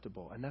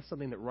acceptable? And that's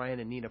something that Ryan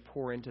and Nina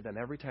pour into them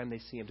every time they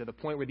see them, to the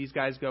point where these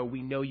guys go,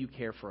 we know you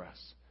care for us,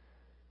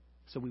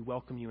 so we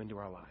welcome you into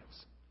our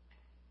lives.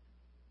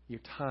 Your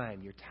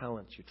time, your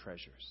talents, your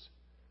treasures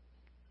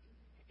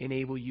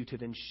enable you to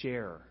then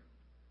share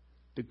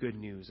the good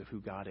news of who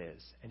God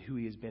is and who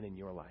He has been in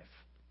your life.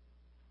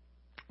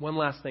 One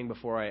last thing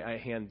before I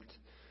hand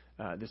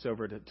this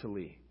over to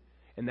Lee,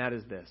 and that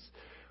is this.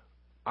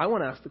 I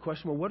want to ask the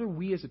question, well, what are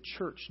we as a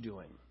church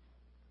doing?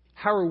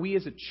 How are we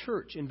as a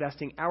church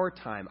investing our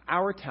time,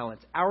 our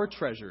talents, our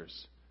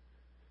treasures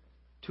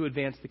to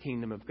advance the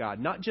kingdom of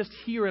God? Not just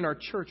here in our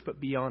church, but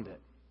beyond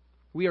it.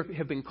 We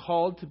have been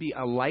called to be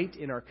a light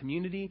in our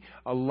community,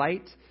 a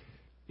light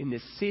in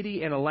this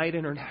city, and a light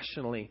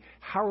internationally.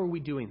 How are we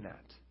doing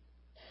that?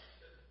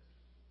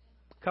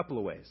 A couple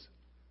of ways.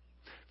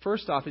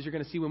 First off, as you're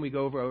going to see when we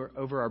go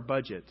over our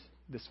budget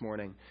this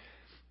morning,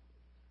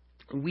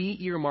 we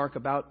earmark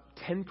about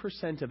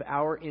 10% of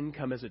our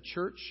income as a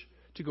church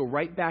to go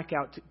right back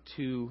out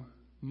to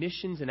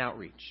missions and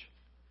outreach.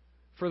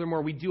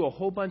 Furthermore, we do a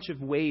whole bunch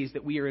of ways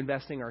that we are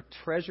investing our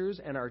treasures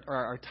and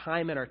our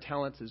time and our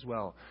talents as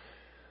well.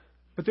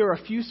 But there are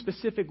a few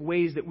specific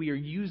ways that we are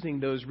using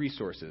those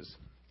resources.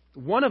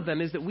 One of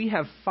them is that we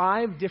have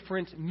 5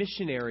 different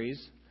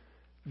missionaries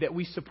that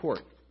we support.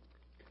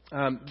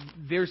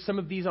 There's some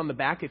of these on the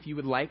back if you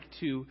would like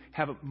to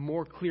have a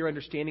more clear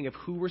understanding of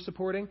who we're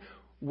supporting.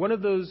 One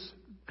of those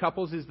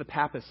couples is the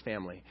Pappas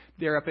family.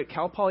 They're up at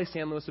Cal Poly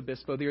San Luis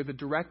Obispo. They are the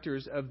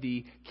directors of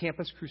the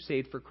Campus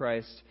Crusade for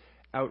Christ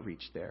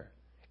outreach there.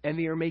 And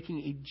they are making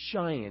a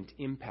giant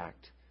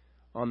impact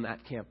on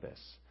that campus.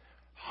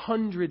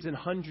 Hundreds and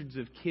hundreds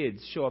of kids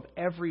show up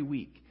every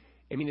week.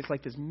 I mean, it's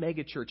like this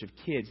mega church of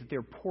kids that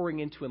they're pouring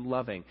into and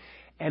loving.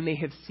 And they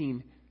have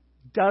seen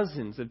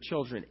dozens of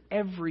children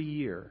every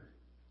year.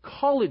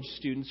 College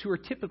students, who are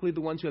typically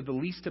the ones who have the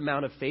least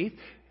amount of faith,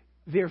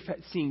 they're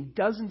seeing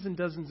dozens and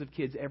dozens of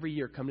kids every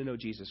year come to know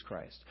Jesus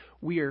Christ.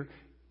 We are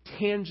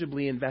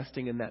tangibly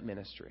investing in that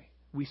ministry.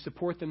 We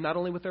support them not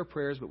only with our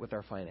prayers, but with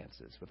our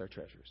finances, with our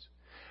treasures.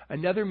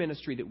 Another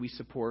ministry that we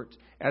support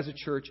as a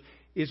church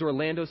is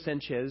Orlando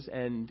Sanchez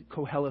and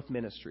Koheleth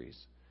Ministries.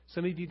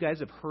 Some of you guys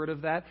have heard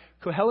of that.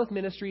 Koheleth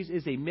Ministries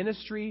is a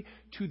ministry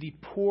to the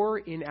poor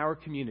in our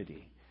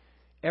community.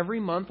 Every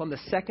month, on the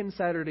second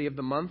Saturday of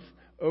the month,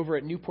 over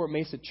at Newport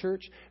Mesa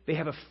Church, they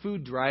have a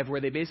food drive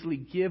where they basically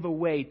give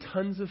away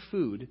tons of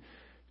food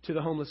to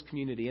the homeless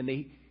community.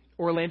 And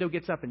Orlando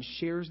gets up and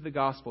shares the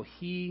gospel.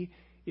 He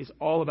is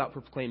all about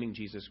proclaiming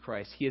Jesus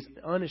Christ. He is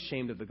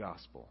unashamed of the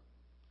gospel,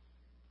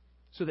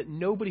 so that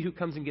nobody who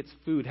comes and gets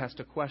food has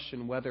to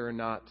question whether or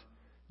not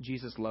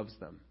Jesus loves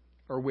them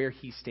or where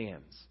He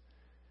stands.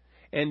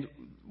 And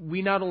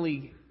we not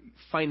only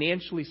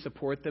financially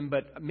support them,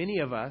 but many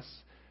of us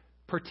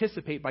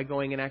participate by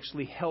going and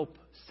actually help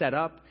set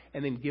up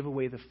and then give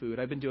away the food.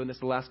 I've been doing this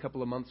the last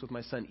couple of months with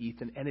my son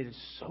Ethan, and it is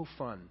so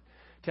fun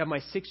to have my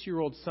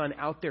 6-year-old son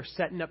out there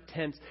setting up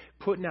tents,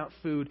 putting out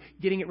food,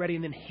 getting it ready,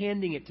 and then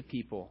handing it to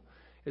people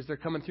as they're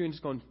coming through and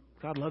just going,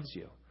 God loves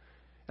you.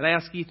 And I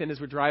ask Ethan as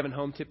we're driving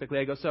home, typically,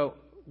 I go, so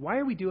why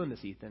are we doing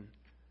this, Ethan?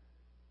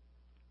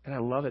 And I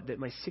love it that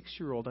my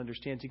 6-year-old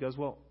understands. He goes,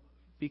 well,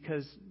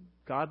 because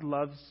God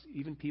loves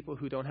even people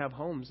who don't have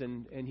homes,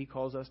 and He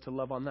calls us to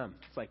love on them.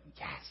 It's like,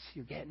 yes,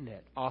 you're getting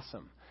it.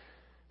 Awesome.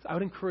 So I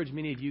would encourage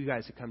many of you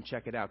guys to come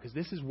check it out, because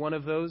this is one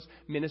of those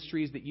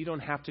ministries that you don't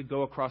have to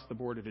go across the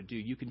border to do.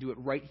 You can do it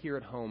right here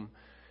at home.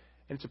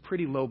 And it's a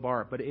pretty low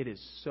bar, but it is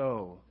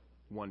so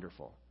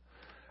wonderful.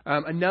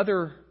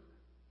 Another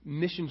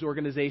missions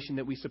organization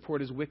that we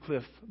support is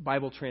Wycliffe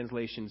Bible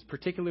Translations,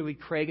 particularly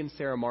Craig and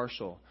Sarah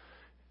Marshall,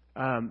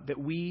 that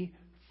we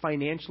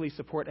financially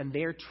support, and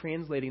they are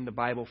translating the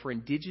Bible for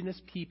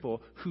indigenous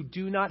people who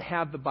do not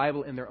have the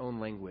Bible in their own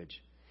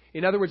language.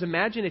 In other words,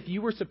 imagine if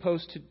you were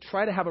supposed to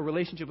try to have a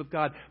relationship with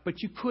God,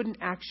 but you couldn't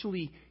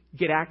actually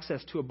get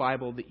access to a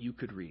Bible that you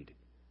could read.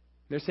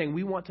 They're saying,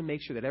 we want to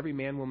make sure that every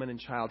man, woman, and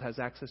child has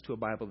access to a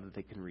Bible that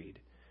they can read.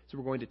 So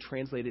we're going to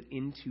translate it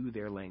into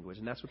their language.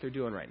 And that's what they're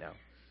doing right now.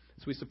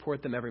 So we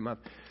support them every month.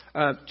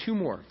 Two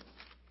more.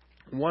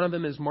 One of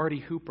them is Marty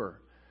Hooper,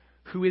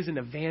 who is an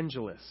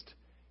evangelist,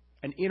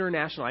 an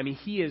international. I mean,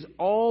 he is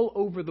all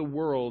over the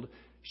world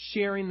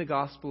sharing the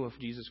gospel of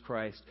Jesus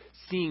Christ,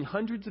 seeing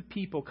hundreds of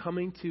people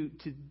coming to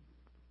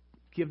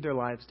give their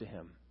lives to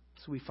him.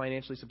 So we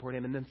financially support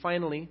him. And then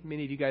finally,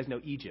 many of you guys know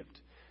Egypt.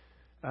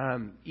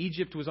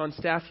 Egypt was on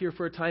staff here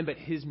for a time, but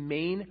his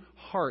main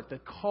heart, the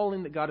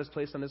calling that God has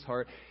placed on his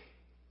heart,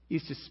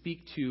 is to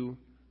speak to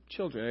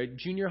children,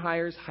 junior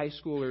hires, high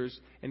schoolers,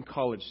 and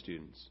college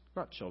students.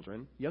 Not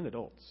children, young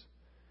adults.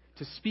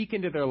 To speak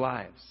into their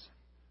lives.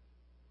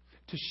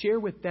 To share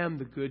with them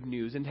the good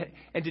news, and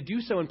to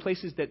do so in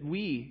places that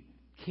we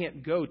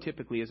can't go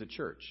typically as a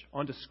church,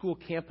 onto school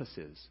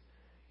campuses,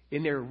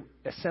 in their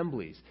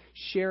assemblies,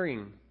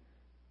 sharing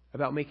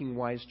about making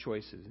wise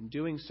choices, and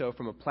doing so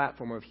from a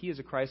platform where if he is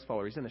a Christ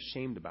follower, he's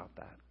unashamed about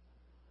that.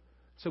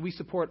 So we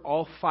support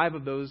all 5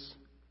 of those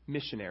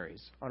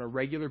missionaries on a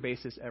regular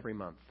basis every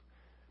month.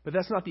 But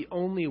that's not the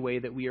only way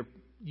that we are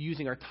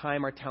using our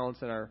time, our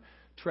talents, and our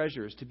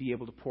treasures to be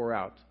able to pour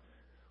out.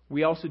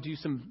 We also do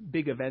some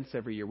big events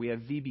every year. We have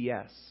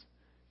VBS.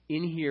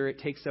 In here, it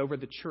takes over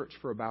the church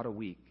for about a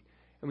week.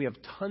 And we have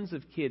tons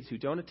of kids who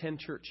don't attend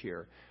church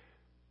here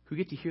who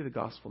get to hear the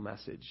gospel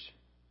message,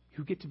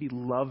 who get to be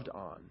loved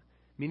on.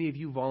 Many of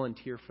you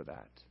volunteer for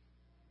that.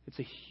 It's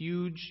a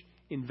huge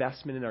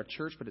investment in our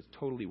church, but it's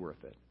totally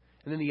worth it.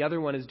 And then the other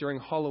one is during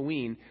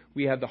Halloween,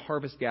 we have the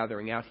harvest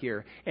gathering out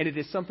here. And it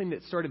is something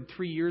that started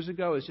 3 years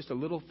ago. It's just a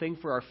little thing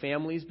for our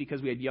families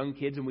because we had young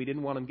kids and we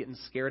didn't want them getting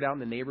scared out in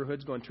the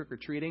neighborhoods going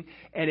trick-or-treating.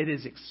 And it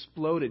has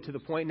exploded to the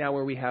point now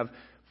where we have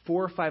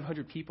 400 or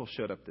 500 people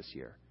showed up this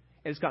year.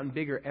 And it's gotten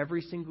bigger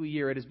every single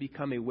year. It has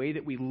become a way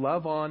that we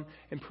love on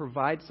and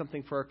provide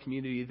something for our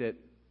community that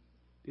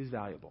is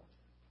valuable.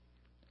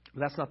 But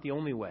that's not the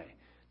only way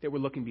that we're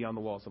looking beyond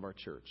the walls of our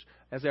church.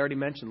 As I already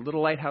mentioned,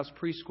 Little Lighthouse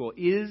Preschool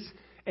is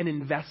an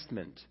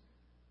investment.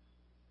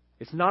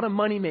 It's not a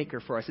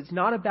moneymaker for us. It's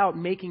not about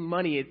making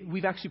money.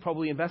 We've actually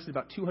probably invested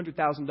about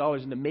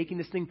 $200,000 into making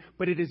this thing,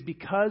 but it is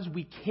because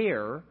we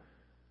care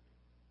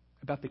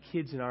about the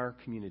kids in our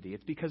community.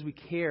 It's because we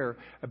care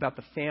about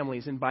the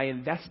families, and by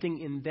investing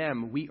in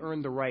them, we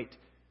earn the right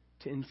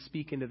to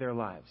speak into their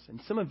lives.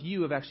 And some of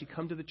you have actually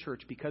come to the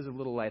church because of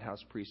Little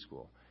Lighthouse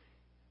Preschool.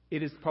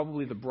 It is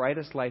probably the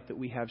brightest light that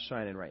we have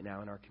shining right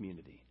now in our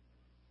community.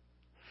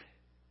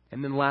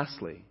 And then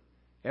lastly,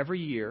 every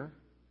year,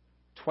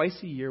 twice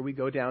a year, we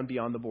go down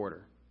beyond the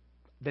border.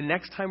 The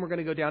next time we're going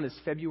to go down is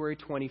February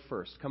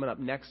 21st, coming up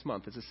next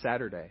month. It's a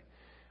Saturday.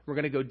 We're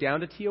going to go down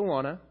to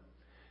Tijuana,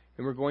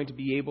 and we're going to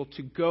be able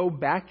to go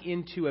back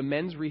into a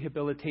men's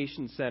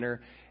rehabilitation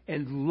center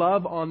and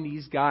love on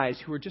these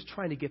guys who are just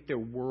trying to get their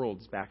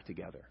worlds back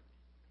together.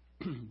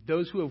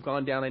 Those who have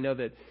gone down, I know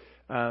that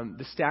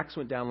the Stacks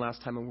went down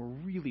last time and were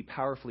really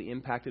powerfully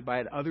impacted by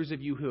it. Others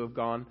of you who have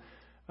gone,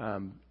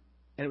 and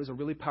it was a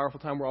really powerful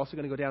time. We're also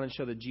going to go down and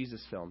show the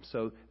Jesus film.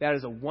 So that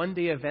is a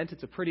one-day event.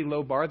 It's a pretty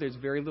low bar. There's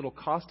very little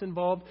cost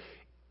involved.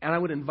 And I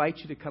would invite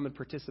you to come and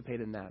participate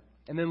in that.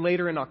 And then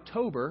later in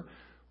October,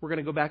 we're going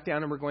to go back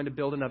down and we're going to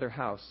build another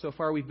house. So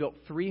far, we've built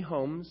 3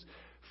 homes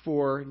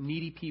for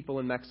needy people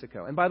in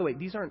Mexico. And by the way,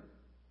 these aren't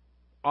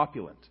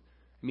opulent.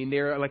 I mean,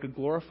 they're like a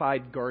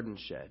glorified garden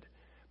shed.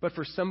 But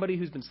for somebody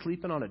who's been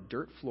sleeping on a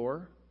dirt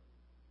floor,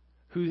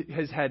 who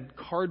has had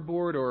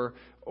cardboard or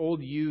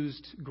old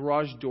used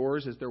garage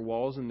doors as their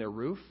walls and their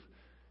roof,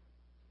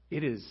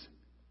 it is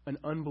an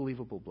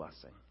unbelievable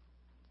blessing.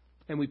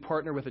 And we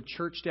partner with a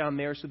church down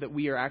there so that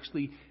we are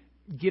actually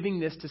giving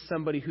this to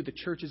somebody who the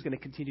church is going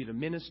to continue to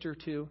minister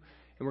to.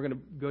 And we're going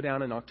to go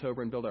down in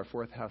October and build our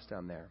 4th house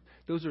down there.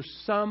 Those are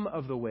some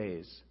of the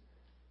ways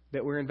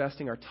that we're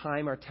investing our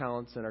time, our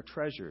talents, and our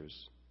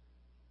treasures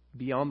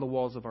beyond the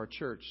walls of our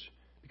church,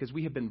 because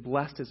we have been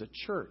blessed as a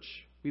church.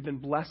 We've been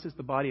blessed as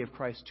the body of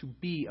Christ to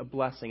be a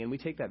blessing, and we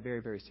take that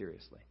very, very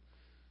seriously.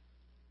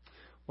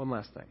 One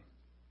last thing.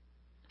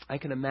 I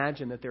can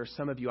imagine that there are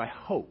some of you, I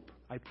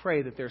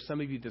pray that there are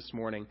some of you this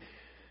morning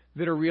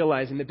that are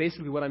realizing that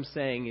basically what I'm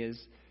saying is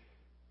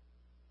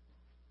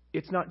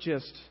it's not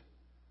just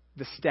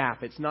the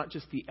staff, it's not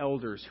just the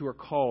elders who are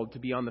called to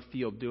be on the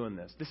field doing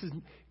this.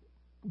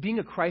 Being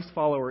a Christ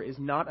follower is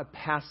not a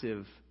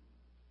passive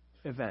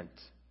event.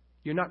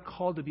 You're not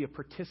called to be a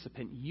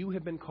participant. You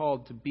have been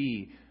called to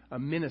be a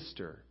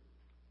minister,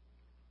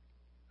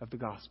 of the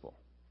gospel.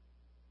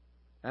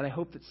 And I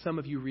hope that some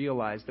of you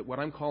realize that what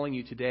I'm calling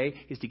you today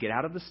is to get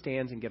out of the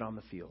stands and get on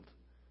the field.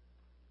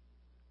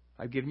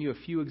 I've given you a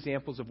few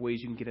examples of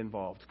ways you can get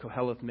involved.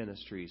 Koheleth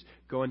Ministries,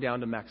 going down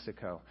to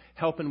Mexico,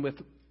 helping with,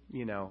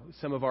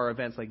 some of our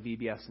events like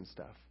VBS and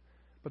stuff.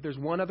 But there's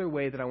one other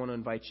way that I want to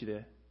invite you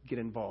to get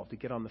involved, to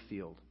get on the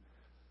field.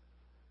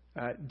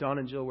 Don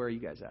and Jill, where are you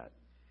guys at?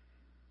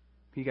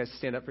 Can you guys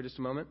stand up for just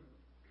a moment?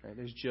 All right,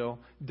 there's Jill.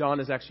 Don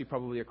is actually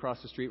probably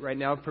across the street right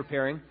now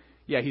preparing.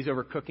 Yeah, he's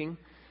over cooking.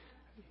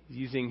 He's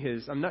using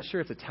his, I'm not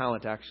sure it's a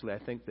talent actually. I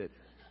think that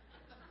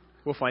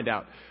we'll find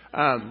out.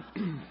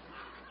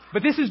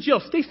 But this is Jill.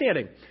 Stay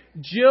standing.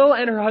 Jill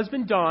and her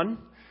husband Don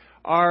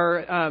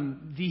are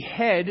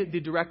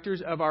the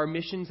directors of our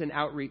missions and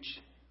outreach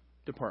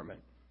department,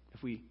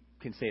 if we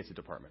can say it's a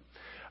department.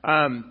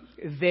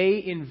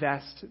 They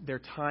invest their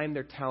time,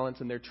 their talents,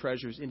 and their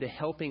treasures into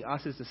helping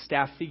us as a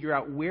staff figure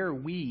out where are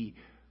we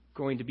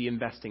going to be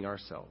investing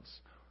ourselves.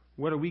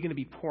 What are we going to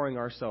be pouring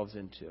ourselves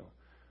into?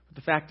 But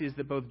the fact is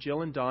that both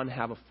Jill and Don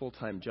have a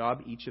full-time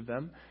job, each of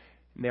them,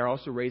 and they're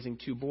also raising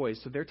 2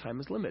 boys, so their time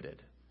is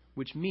limited,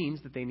 which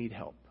means that they need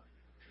help.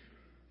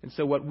 And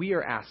so what we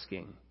are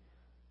asking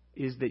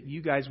is that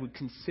you guys would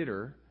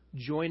consider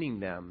joining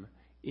them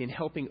in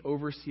helping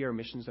oversee our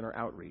missions and our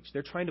outreach.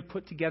 They're trying to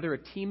put together a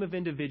team of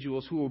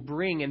individuals who will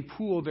bring and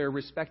pool their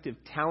respective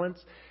talents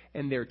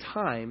and their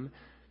time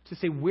to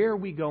say, where are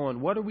we going?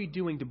 What are we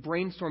doing? To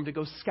brainstorm, to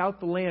go scout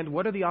the land.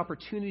 What are the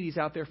opportunities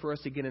out there for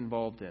us to get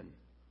involved in?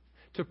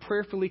 To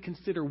prayerfully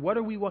consider,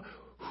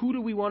 who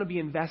do we want to be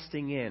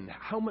investing in?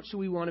 How much do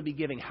we want to be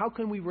giving? How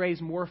can we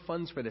raise more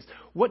funds for this?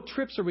 What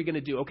trips are we going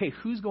to do? Okay,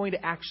 who's going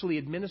to actually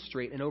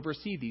administrate and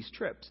oversee these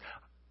trips?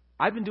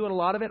 I've been doing a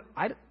lot of it.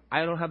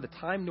 I don't have the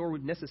time nor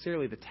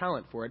necessarily the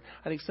talent for it.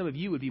 I think some of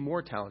you would be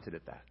more talented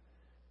at that.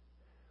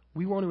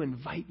 We want to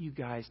invite you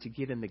guys to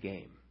get in the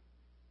game.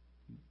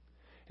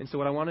 And so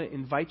what I want to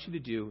invite you to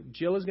do,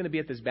 Jill is going to be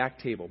at this back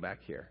table back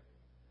here.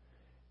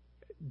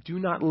 Do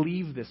not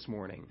leave this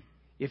morning.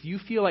 If you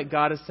feel like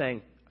God is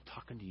saying, I'm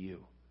talking to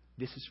you,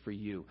 this is for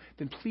you,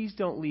 then please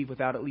don't leave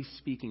without at least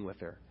speaking with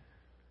her.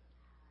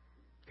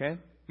 Okay?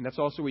 And that's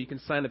also where you can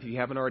sign up. If you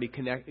haven't already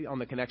on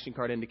the connection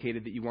card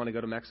indicated that you want to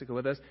go to Mexico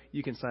with us,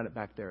 you can sign up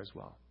back there as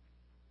well.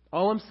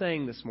 All I'm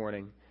saying this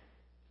morning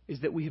is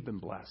that we have been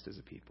blessed as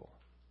a people.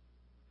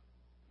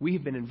 We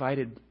have been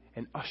invited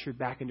and ushered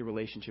back into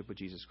relationship with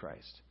Jesus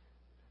Christ.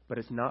 But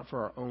it's not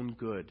for our own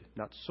good,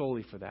 not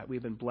solely for that. We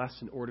have been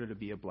blessed in order to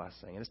be a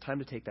blessing. And it's time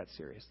to take that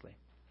seriously.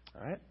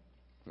 All right?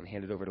 I'm going to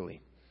hand it over to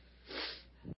Lee.